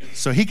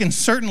 So he can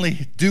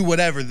certainly do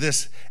whatever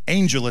this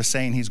angel is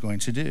saying he's going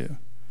to do.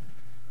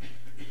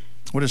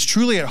 What is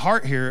truly at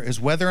heart here is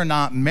whether or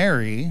not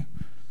Mary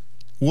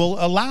will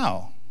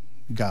allow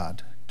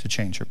God to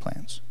change her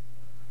plans.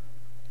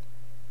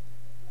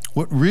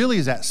 What really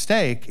is at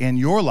stake in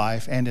your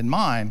life and in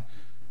mine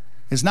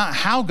is not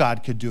how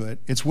God could do it,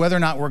 it's whether or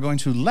not we're going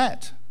to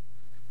let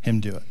him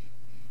do it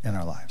in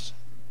our lives.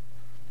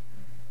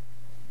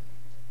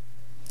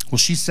 Will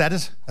she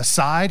set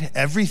aside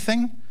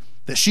everything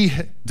that she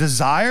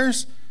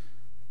desires?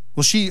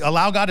 Will she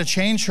allow God to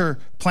change her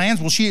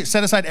plans? Will she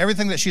set aside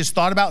everything that she has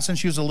thought about since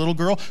she was a little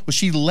girl? Will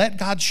she let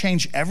God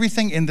change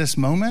everything in this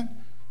moment?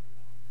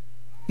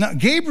 Now,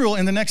 Gabriel,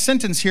 in the next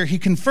sentence here, he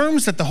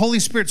confirms that the Holy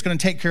Spirit's going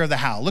to take care of the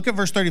how. Look at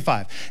verse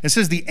 35. It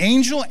says, the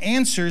angel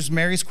answers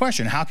Mary's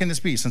question. How can this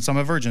be since I'm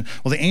a virgin?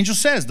 Well, the angel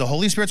says, the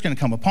Holy Spirit's going to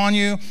come upon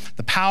you.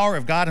 The power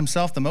of God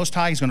himself, the Most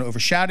High, he's going to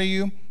overshadow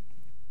you.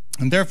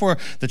 And therefore,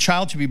 the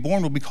child to be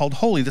born will be called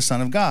Holy, the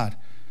Son of God.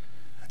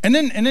 And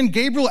then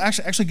Gabriel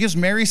actually gives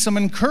Mary some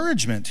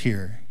encouragement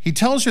here. He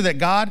tells her that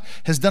God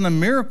has done a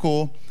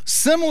miracle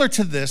similar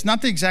to this,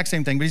 not the exact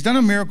same thing, but he's done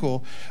a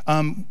miracle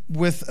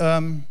with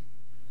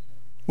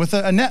with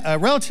a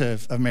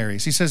relative of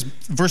Mary's. He says,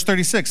 verse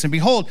 36, and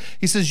behold,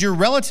 he says, your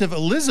relative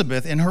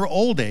Elizabeth in her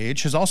old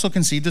age has also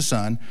conceived a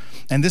son,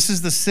 and this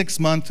is the 6th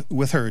month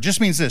with her. It just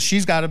means this,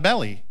 she's got a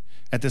belly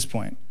at this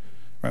point.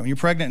 Right? When you're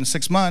pregnant in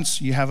 6 months,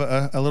 you have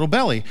a little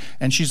belly.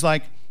 And she's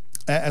like,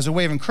 as a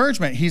way of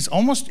encouragement, he's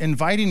almost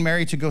inviting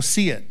Mary to go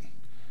see it.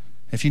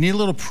 If you need a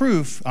little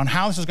proof on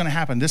how this is going to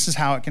happen, this is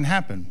how it can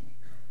happen.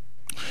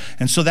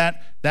 And so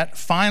that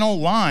final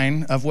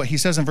line of what he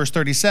says in verse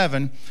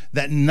 37,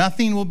 that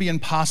nothing will be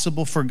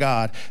impossible for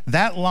God,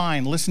 that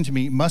line, listen to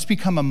me, must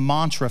become a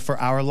mantra for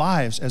our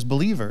lives as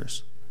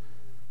believers.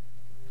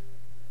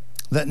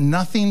 That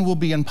nothing will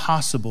be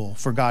impossible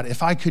for God.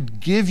 If I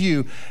could give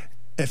you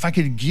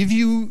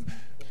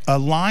a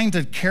line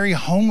to carry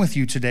home with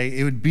you today,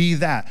 it would be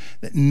that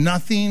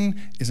nothing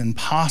is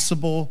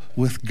impossible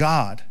with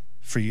God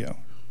for you.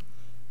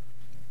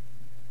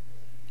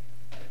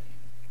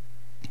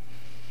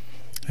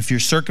 If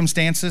your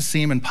circumstances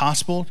seem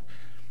impossible,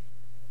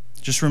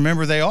 just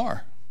remember they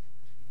are,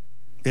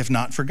 if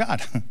not for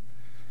God.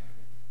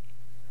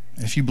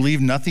 If you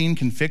believe nothing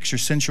can fix your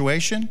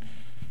situation,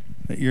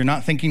 that you're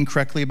not thinking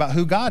correctly about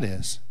who God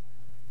is.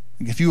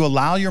 If you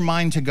allow your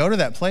mind to go to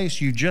that place,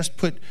 you just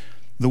put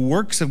the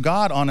works of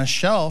God on a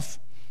shelf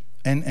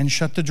and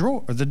shut the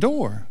door.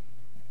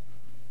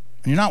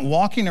 And you're not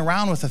walking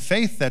around with a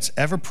faith that's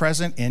ever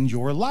present in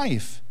your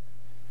life.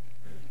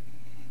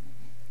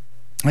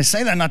 I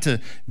say that not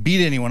to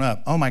beat anyone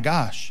up. Oh my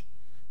gosh,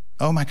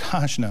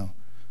 no.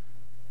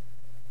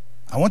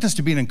 I want this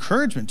to be an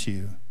encouragement to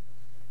you.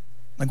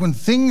 Like when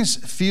things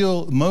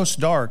feel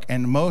most dark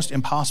and most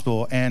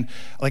impossible, and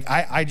like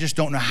I just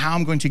don't know how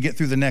I'm going to get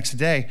through the next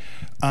day,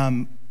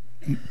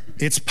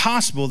 it's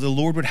possible the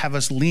Lord would have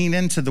us lean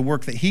into the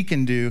work that he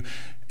can do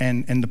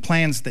and the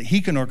plans that he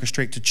can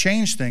orchestrate to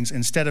change things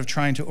instead of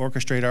trying to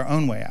orchestrate our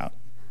own way out.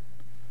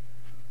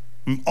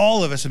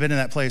 All of us have been in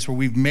that place where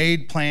we've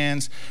made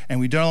plans and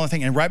we've done all the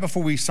thing, and right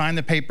before we sign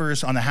the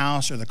papers on the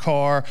house or the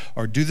car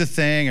or do the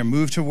thing or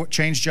move to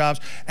change jobs,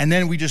 and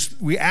then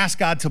we ask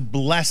God to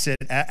bless it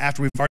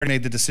after we've already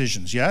made the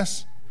decisions.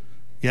 Yes?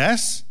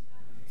 Yes?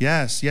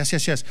 Yes, yes,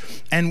 yes, yes.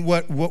 And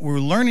what we're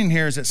learning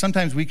here is that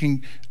sometimes we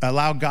can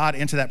allow God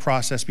into that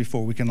process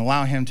before. We can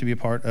allow him to be a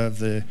part of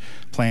the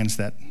plans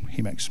that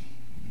he makes.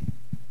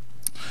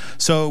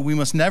 So we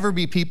must never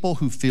be people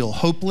who feel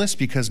hopeless,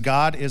 because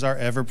God is our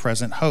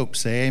ever-present hope.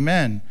 Say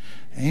amen.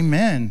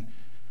 Amen.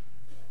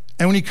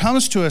 And when he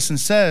comes to us and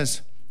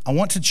says, I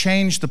want to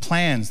change the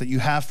plans that you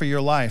have for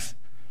your life,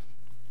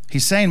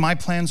 he's saying, my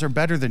plans are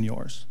better than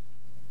yours.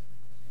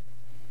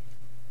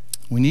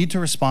 We need to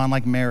respond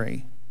like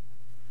Mary.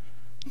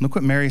 Look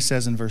what Mary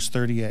says in verse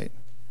 38.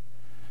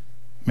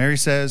 Mary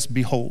says,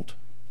 behold,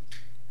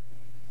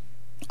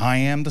 I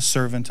am the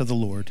servant of the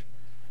Lord.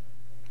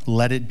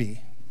 Let it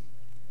be.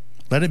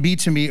 Let it be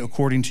to me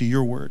according to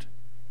your word.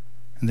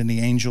 And then the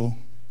angel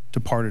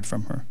departed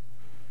from her.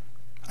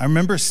 I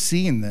remember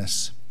seeing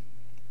this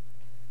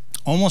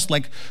almost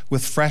like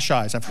with fresh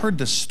eyes. I've heard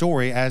this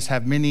story, as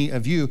have many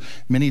of you,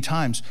 many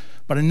times,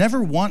 but I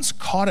never once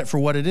caught it for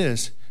what it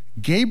is.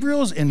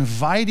 Gabriel's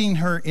inviting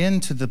her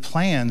into the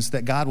plans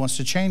that God wants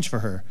to change for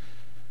her.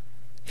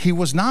 He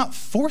was not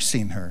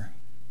forcing her.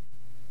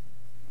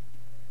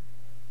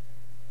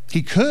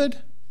 He could.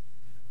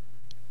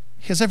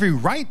 He has every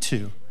right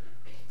to.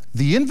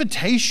 The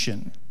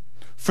invitation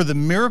for the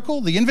miracle,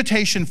 the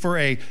invitation for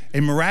a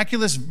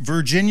miraculous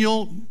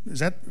virginal, is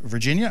that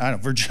Virginia? I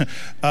don't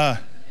know.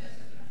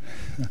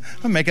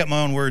 I make up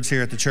my own words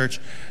here at the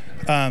church.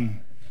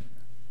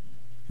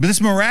 But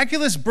this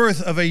miraculous birth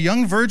of a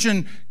young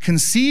virgin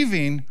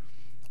conceiving,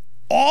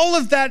 all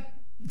of that,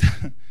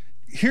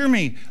 hear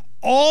me,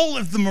 all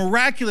of the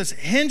miraculous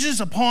hinges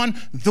upon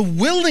the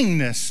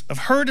willingness of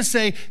her to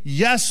say,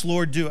 yes,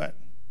 Lord, do it.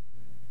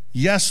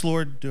 Yes,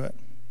 Lord, do it.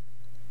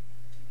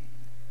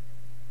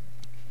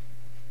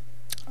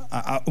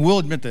 I will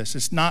admit this,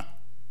 it's not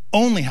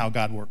only how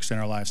God works in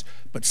our lives,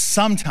 but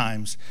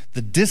sometimes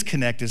the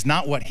disconnect is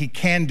not what he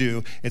can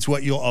do, it's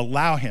what you'll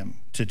allow him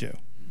to do.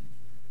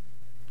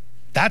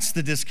 That's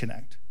the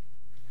disconnect.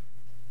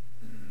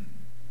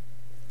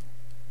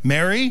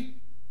 Mary,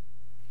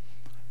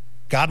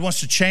 God wants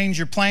to change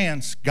your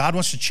plans. God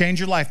wants to change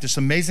your life. There's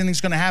some amazing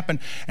things going to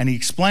happen. And he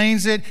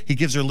explains it. He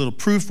gives her a little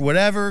proof,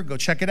 whatever. Go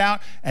check it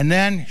out. And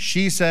then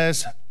she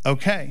says,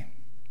 okay,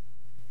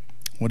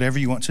 whatever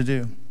you want to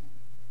do.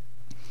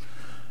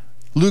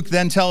 Luke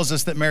then tells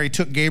us that Mary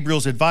took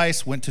Gabriel's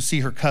advice, went to see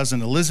her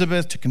cousin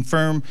Elizabeth to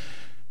confirm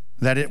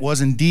that it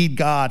was indeed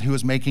God who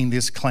was making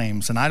these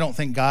claims. And I don't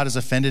think God is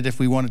offended if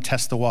we want to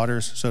test the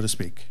waters, so to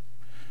speak.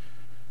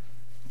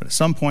 But at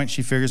some point,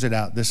 she figures it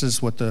out. This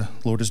is what the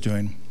Lord is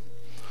doing.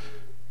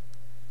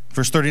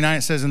 Verse 39,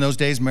 it says, in those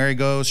days, Mary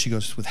she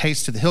goes with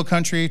haste to the hill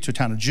country, to a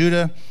town of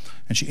Judah,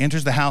 and she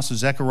enters the house of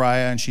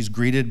Zechariah, and she's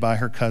greeted by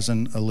her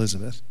cousin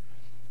Elizabeth.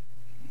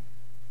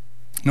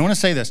 And I want to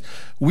say this.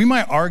 We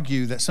might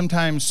argue that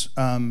sometimes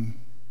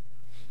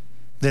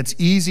that's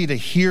easy to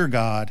hear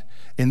God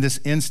in this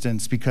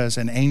instance because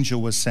an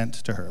angel was sent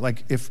to her.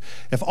 Like if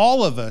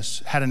all of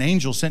us had an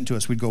angel sent to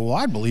us, we'd go, well,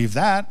 I believe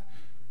that,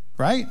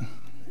 right?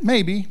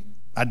 Maybe.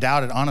 I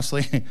doubt it,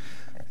 honestly.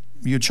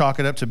 You'd chalk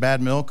it up to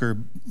bad milk or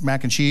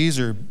mac and cheese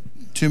or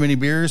too many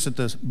beers at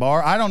the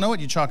bar. I don't know what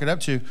you chalk it up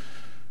to,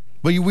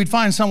 but we'd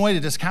find some way to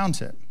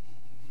discount it.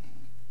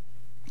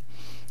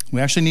 We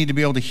actually need to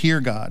be able to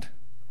hear God.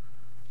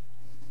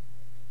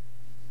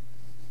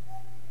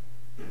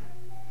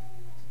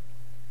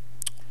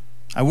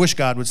 I wish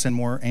God would send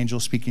more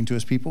angels speaking to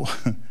his people.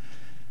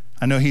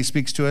 I know he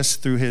speaks to us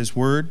through his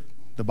word,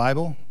 the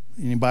Bible.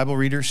 Any Bible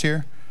readers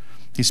here?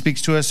 He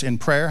speaks to us in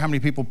prayer. How many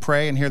people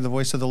pray and hear the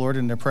voice of the Lord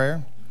in their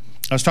prayer?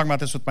 I was talking about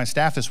this with my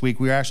staff this week.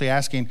 We were actually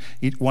asking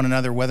one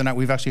another whether or not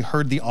we've actually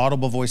heard the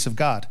audible voice of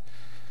God.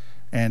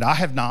 And I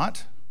have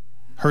not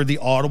heard the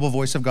audible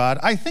voice of God.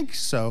 I think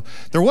so.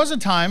 There was a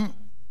time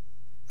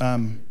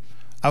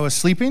I was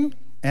sleeping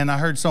and I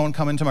heard someone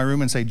come into my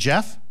room and say,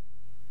 Jeff.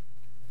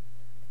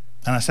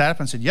 And I sat up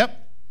and said,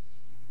 yep.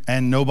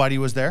 And nobody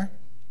was there.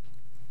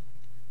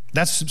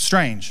 That's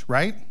strange,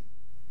 right?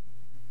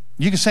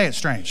 You can say it's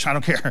strange. I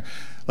don't care.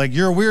 Like,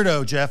 you're a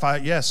weirdo, Jeff.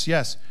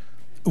 Yes.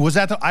 Was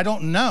that I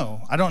don't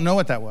know. I don't know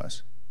what that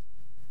was.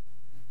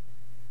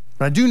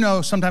 But I do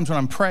know sometimes when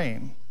I'm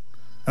praying,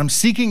 I'm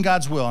seeking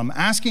God's will, I'm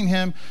asking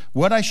him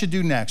what I should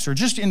do next, or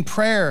just in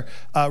prayer,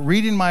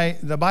 reading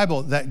the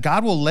Bible, that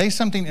God will lay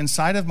something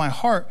inside of my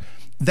heart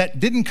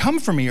that didn't come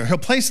from me, or he'll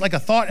place like a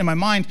thought in my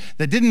mind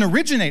that didn't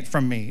originate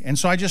from me. And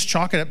so I just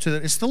chalk it up to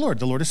it's the Lord.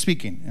 The Lord is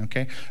speaking,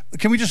 okay?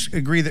 Can we just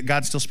agree that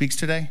God still speaks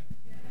today?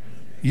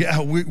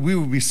 Yeah, we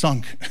would be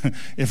sunk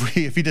if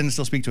he didn't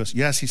still speak to us.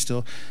 Yes, he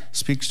still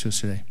speaks to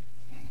us today.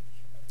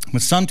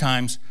 But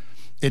sometimes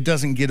it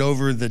doesn't get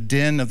over the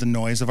din of the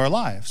noise of our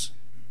lives.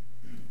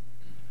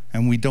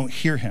 And we don't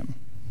hear him.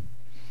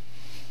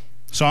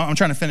 So I'm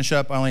trying to finish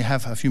up. I only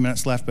have a few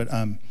minutes left, but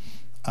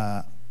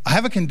I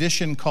have a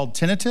condition called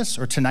tinnitus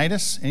or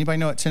tinnitus. Anybody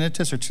know what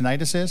tinnitus or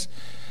tinnitus is?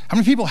 How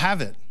many people have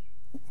it?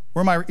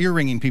 Where are my ear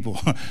ringing people,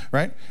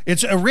 right?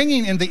 It's a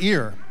ringing in the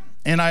ear.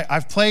 And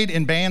I've played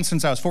in bands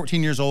since I was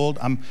 14 years old.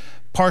 I'm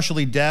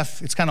partially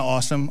deaf. It's kind of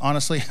awesome,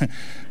 honestly.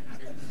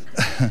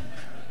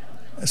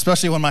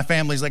 Especially when my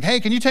family's like, hey,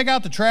 can you take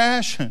out the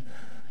trash?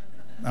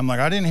 I'm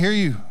like, I didn't hear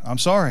you. I'm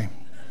sorry.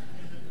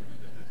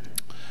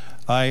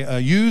 I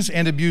use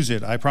and abuse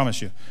it, I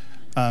promise you.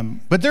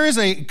 But there is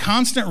a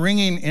constant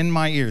ringing in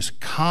my ears.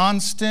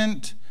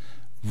 Constant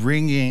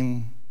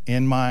ringing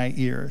in my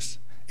ears.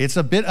 It's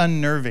a bit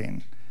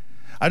unnerving.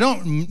 I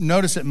don't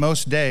notice it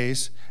most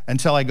days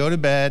until I go to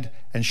bed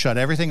and shut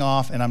everything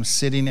off and I'm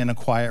sitting in a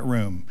quiet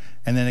room.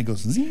 And then it goes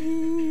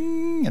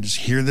zing. I just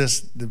hear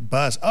the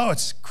buzz. Oh,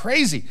 it's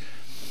crazy.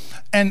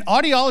 And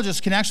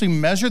audiologists can actually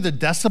measure the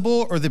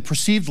decibel or the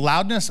perceived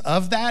loudness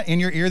of that in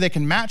your ear. They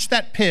can match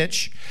that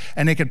pitch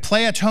and they could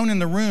play a tone in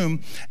the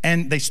room,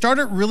 and they start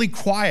it really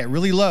quiet,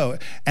 really low.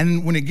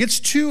 And when it gets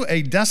to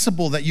a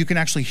decibel that you can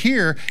actually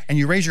hear and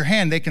you raise your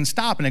hand, they can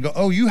stop and they go,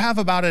 oh, you have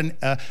about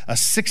a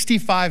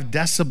 65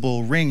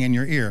 decibel ring in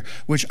your ear,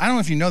 which I don't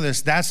know if you know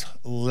this, that's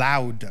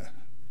loud.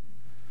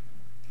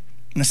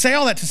 And I say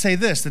all that to say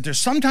this, that there's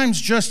sometimes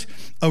just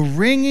a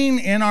ringing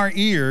in our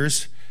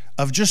ears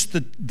of just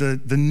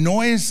the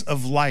noise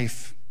of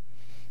life,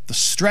 the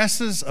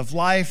stresses of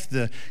life,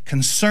 the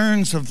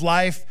concerns of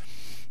life.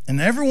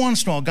 And every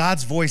once in a while,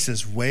 God's voice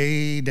is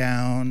way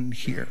down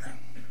here.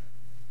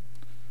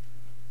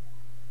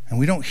 And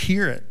we don't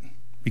hear it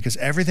because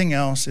everything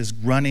else is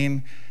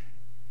running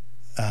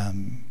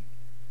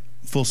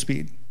full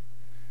speed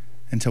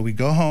until we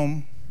go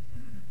home,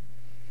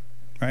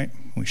 right?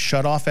 We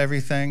shut off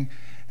everything,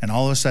 and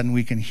all of a sudden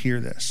we can hear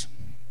this.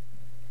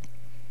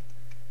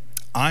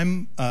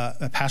 I'm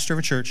a pastor of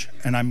a church,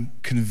 and I'm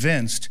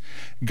convinced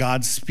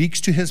God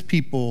speaks to his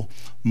people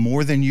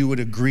more than you would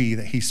agree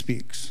that he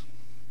speaks.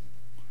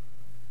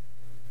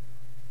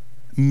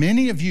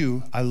 Many of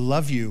you, I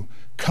love you,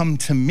 come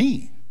to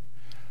me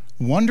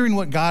wondering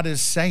what God is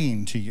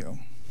saying to you.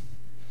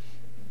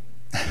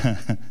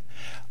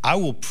 I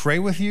will pray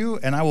with you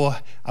and I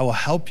will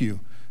help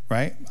you,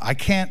 right? I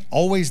can't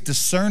always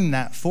discern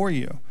that for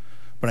you,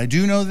 but I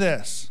do know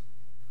this,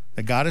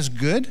 that God is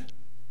good,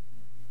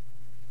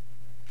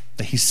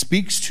 that he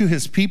speaks to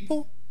his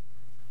people,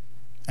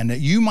 and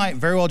that you might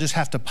very well just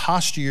have to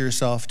posture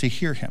yourself to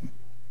hear him.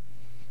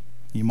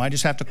 You might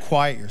just have to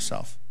quiet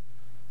yourself.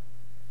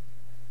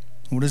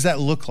 What does that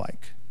look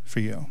like for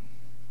you?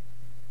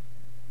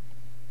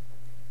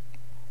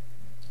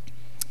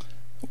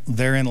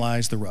 Therein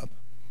lies the rub.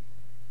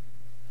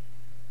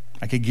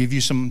 I could give you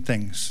some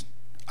things.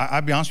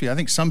 I'll be honest with you, I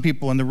think some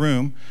people in the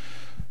room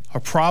are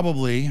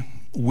probably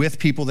with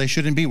people they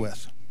shouldn't be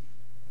with.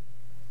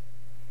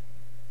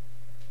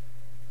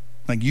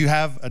 Like, you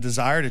have a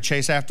desire to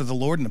chase after the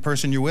Lord, and the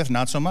person you're with,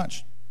 not so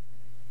much.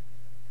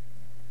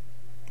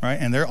 Right?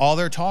 And all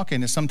they're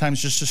talking is sometimes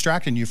just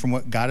distracting you from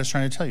what God is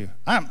trying to tell you.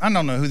 I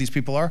don't know who these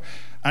people are.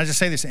 I just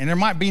say this, and there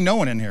might be no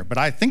one in here, but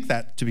I think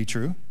that to be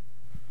true.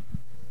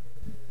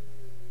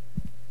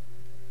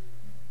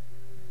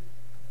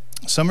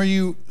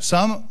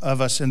 Some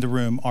of us in the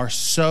room are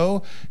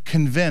so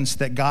convinced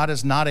that God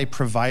is not a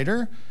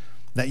provider,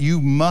 that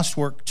you must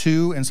work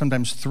 2 and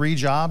sometimes 3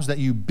 jobs, that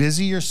you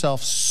busy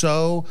yourself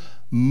so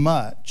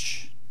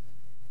much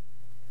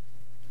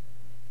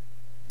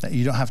that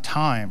you don't have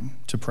time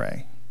to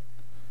pray,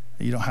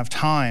 that you don't have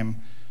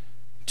time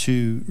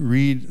to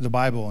read the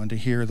Bible and to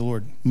hear the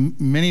Lord.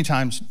 Many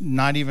times,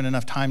 not even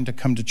enough time to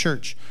come to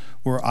church,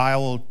 where I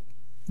will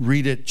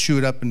read it, chew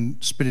it up, and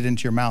spit it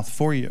into your mouth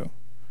for you.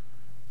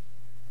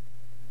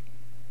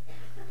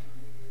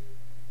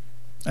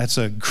 That's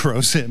a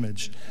gross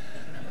image.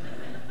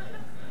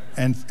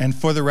 And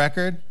for the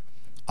record,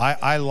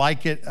 I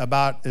like it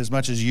about as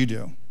much as you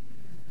do.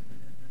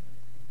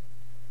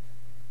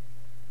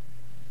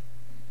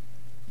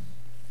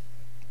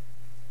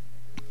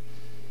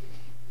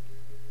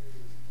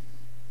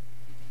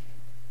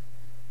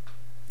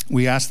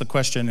 We asked the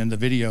question in the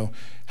video,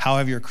 how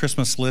have your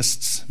Christmas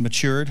lists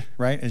matured,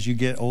 right, as you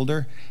get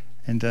older?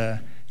 And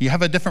you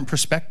have a different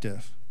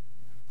perspective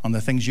on the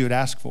things you would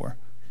ask for.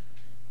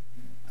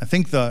 I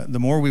think the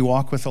more we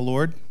walk with the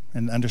Lord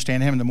and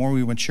understand him, and the more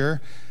we mature,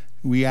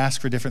 we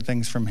ask for different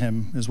things from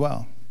him as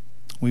well.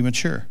 We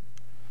mature.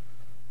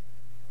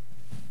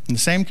 And the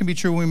same can be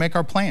true when we make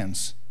our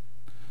plans.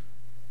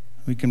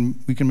 We can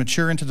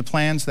mature into the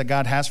plans that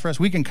God has for us.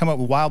 We can come up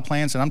with wild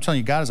plans, and I'm telling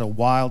you, God is a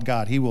wild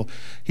God.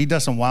 He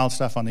does some wild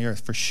stuff on the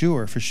earth, for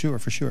sure.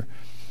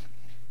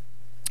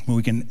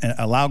 We can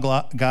allow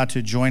God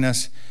to join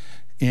us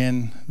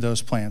in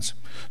those plans.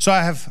 So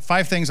I have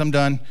 5 things. I'm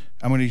done.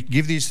 I'm going to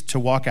give these to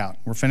walk out.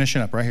 We're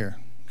finishing up right here,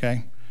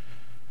 okay?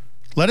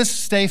 Let us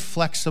stay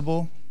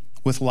flexible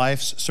with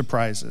life's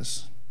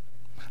surprises.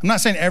 I'm not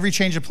saying every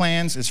change of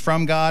plans is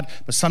from God,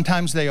 but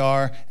sometimes they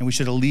are, and we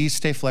should at least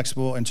stay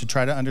flexible and to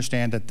try to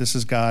understand that this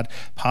is God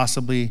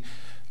possibly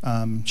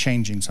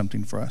changing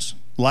something for us.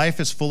 Life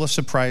is full of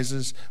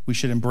surprises. We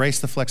should embrace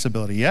the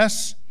flexibility.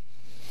 Yes?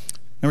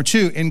 Number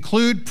 2,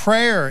 include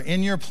prayer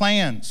in your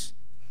plans.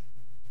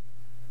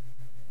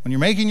 When you're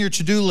making your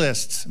to-do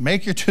lists,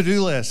 make your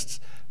to-do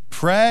lists.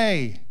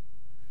 Pray.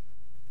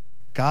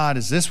 God,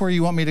 is this where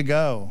you want me to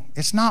go?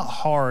 It's not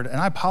hard, and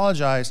I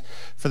apologize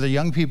for the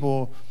young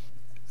people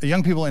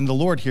in the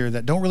Lord here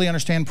that don't really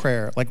understand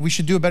prayer. Like, we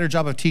should do a better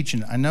job of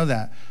teaching. I know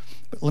that.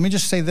 But let me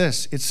just say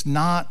this. It's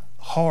not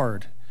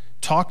hard.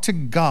 Talk to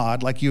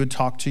God like you would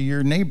talk to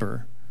your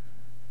neighbor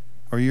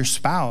or your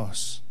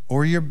spouse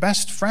or your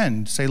best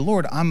friend. Say,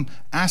 Lord, I'm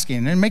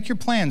asking. And make your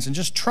plans and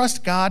just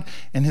trust God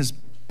and his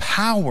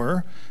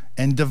power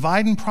and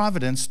divine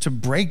providence to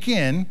break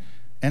in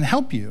and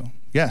help you.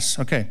 Yes,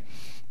 okay.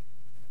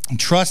 And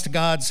trust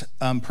God's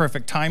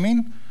perfect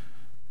timing.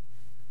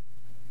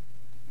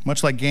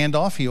 Much like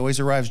Gandalf, he always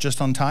arrives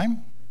just on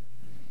time.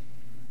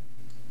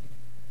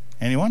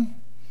 Anyone?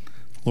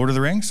 Lord of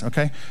the Rings?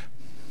 Okay.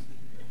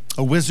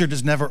 A wizard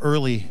is never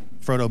early,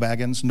 Frodo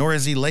Baggins, nor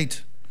is he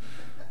late.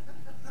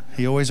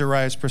 He always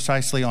arrives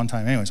precisely on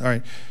time. Anyways, all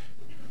right.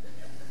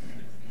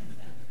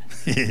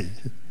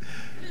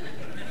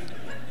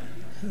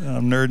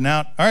 I'm nerding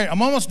out. All right,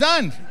 I'm almost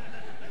done.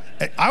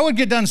 I would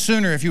get done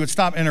sooner if you would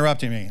stop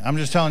interrupting me. I'm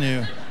just telling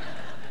you.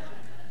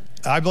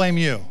 I blame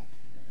you.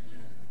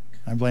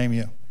 I blame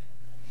you.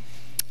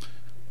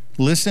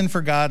 Listen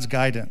for God's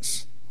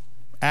guidance.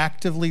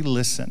 Actively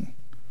listen.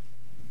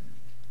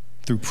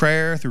 Through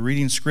prayer, through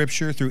reading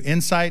scripture, through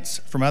insights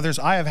from others.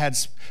 I have had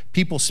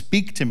people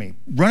speak to me,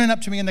 running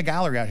up to me in the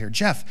gallery out here,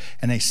 Jeff,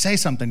 and they say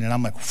something, and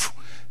I'm like,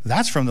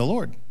 that's from the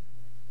Lord.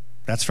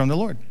 That's from the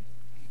Lord.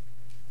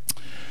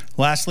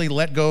 Lastly,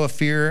 let go of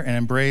fear and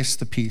embrace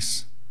the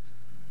peace.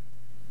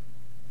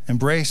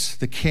 Embrace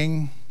the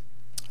King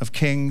of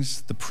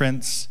Kings, the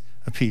Prince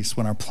of Peace.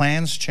 When our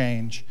plans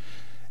change,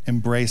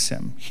 embrace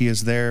him. He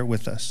is there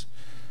with us.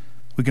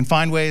 We can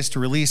find ways to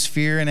release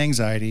fear and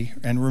anxiety,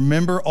 and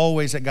remember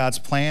always that God's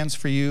plans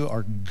for you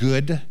are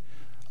good,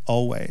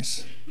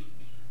 always.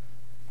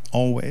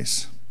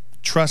 Always.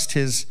 Trust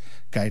his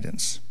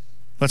guidance.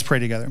 Let's pray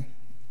together.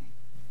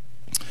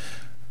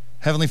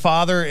 Heavenly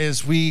Father,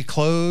 as we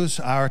close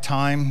our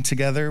time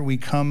together, we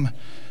come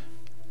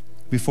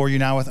before you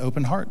now with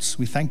open hearts.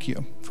 We thank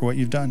you for what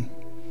you've done.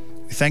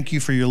 We thank you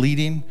for your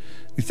leading.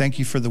 We thank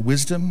you for the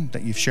wisdom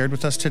that you've shared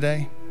with us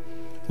today.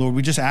 Lord,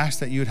 we just ask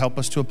that you would help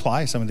us to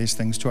apply some of these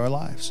things to our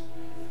lives.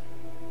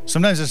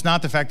 Sometimes it's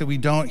not the fact that we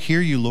don't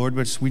hear you, Lord,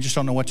 but we just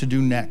don't know what to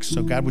do next.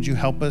 So God, would you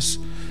help us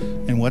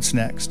in what's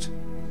next?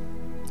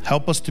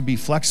 Help us to be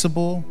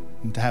flexible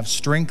and to have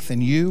strength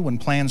in you when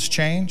plans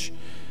change.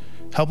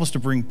 Help us to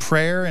bring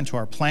prayer into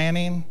our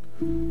planning.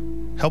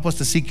 Help us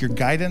to seek your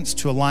guidance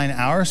to align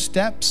our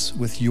steps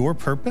with your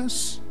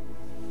purpose.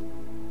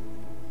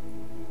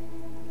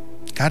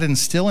 God,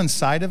 instill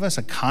inside of us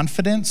a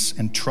confidence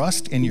and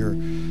trust in your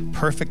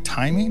perfect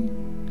timing.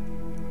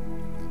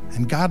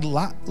 And God,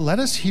 let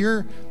us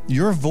hear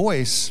your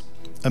voice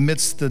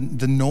amidst the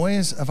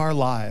noise of our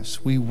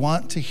lives. We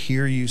want to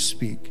hear you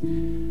speak.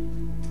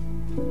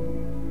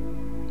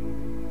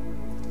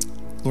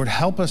 Lord,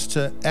 help us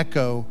to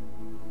echo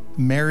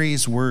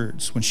Mary's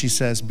words when she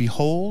says,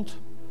 "Behold,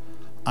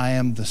 I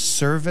am the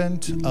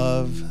servant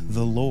of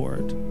the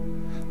Lord.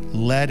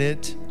 Let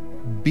it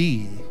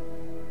be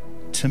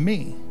to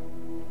me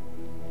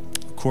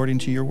according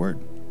to your word.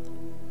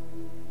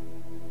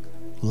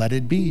 Let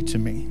it be to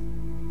me.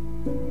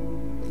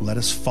 Let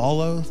us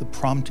follow the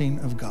prompting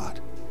of God.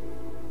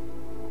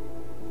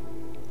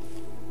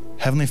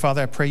 Heavenly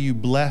Father, I pray you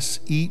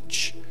bless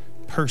each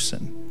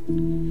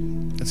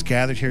person that's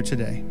gathered here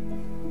today.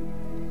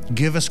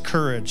 Give us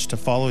courage to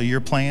follow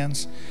your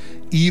plans,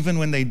 even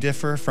when they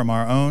differ from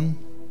our own.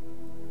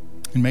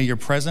 And may your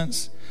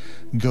presence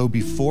go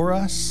before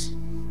us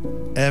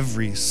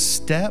every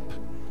step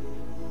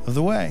of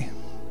the way.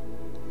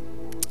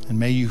 And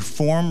may you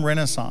form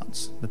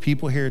Renaissance, the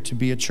people here, to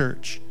be a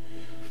church,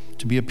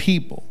 to be a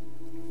people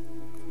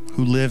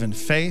who live in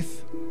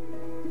faith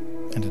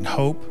and in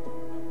hope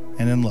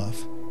and in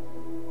love.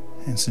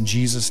 And it's in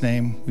Jesus'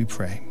 name we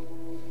pray.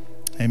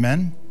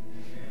 Amen.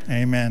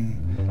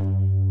 Amen.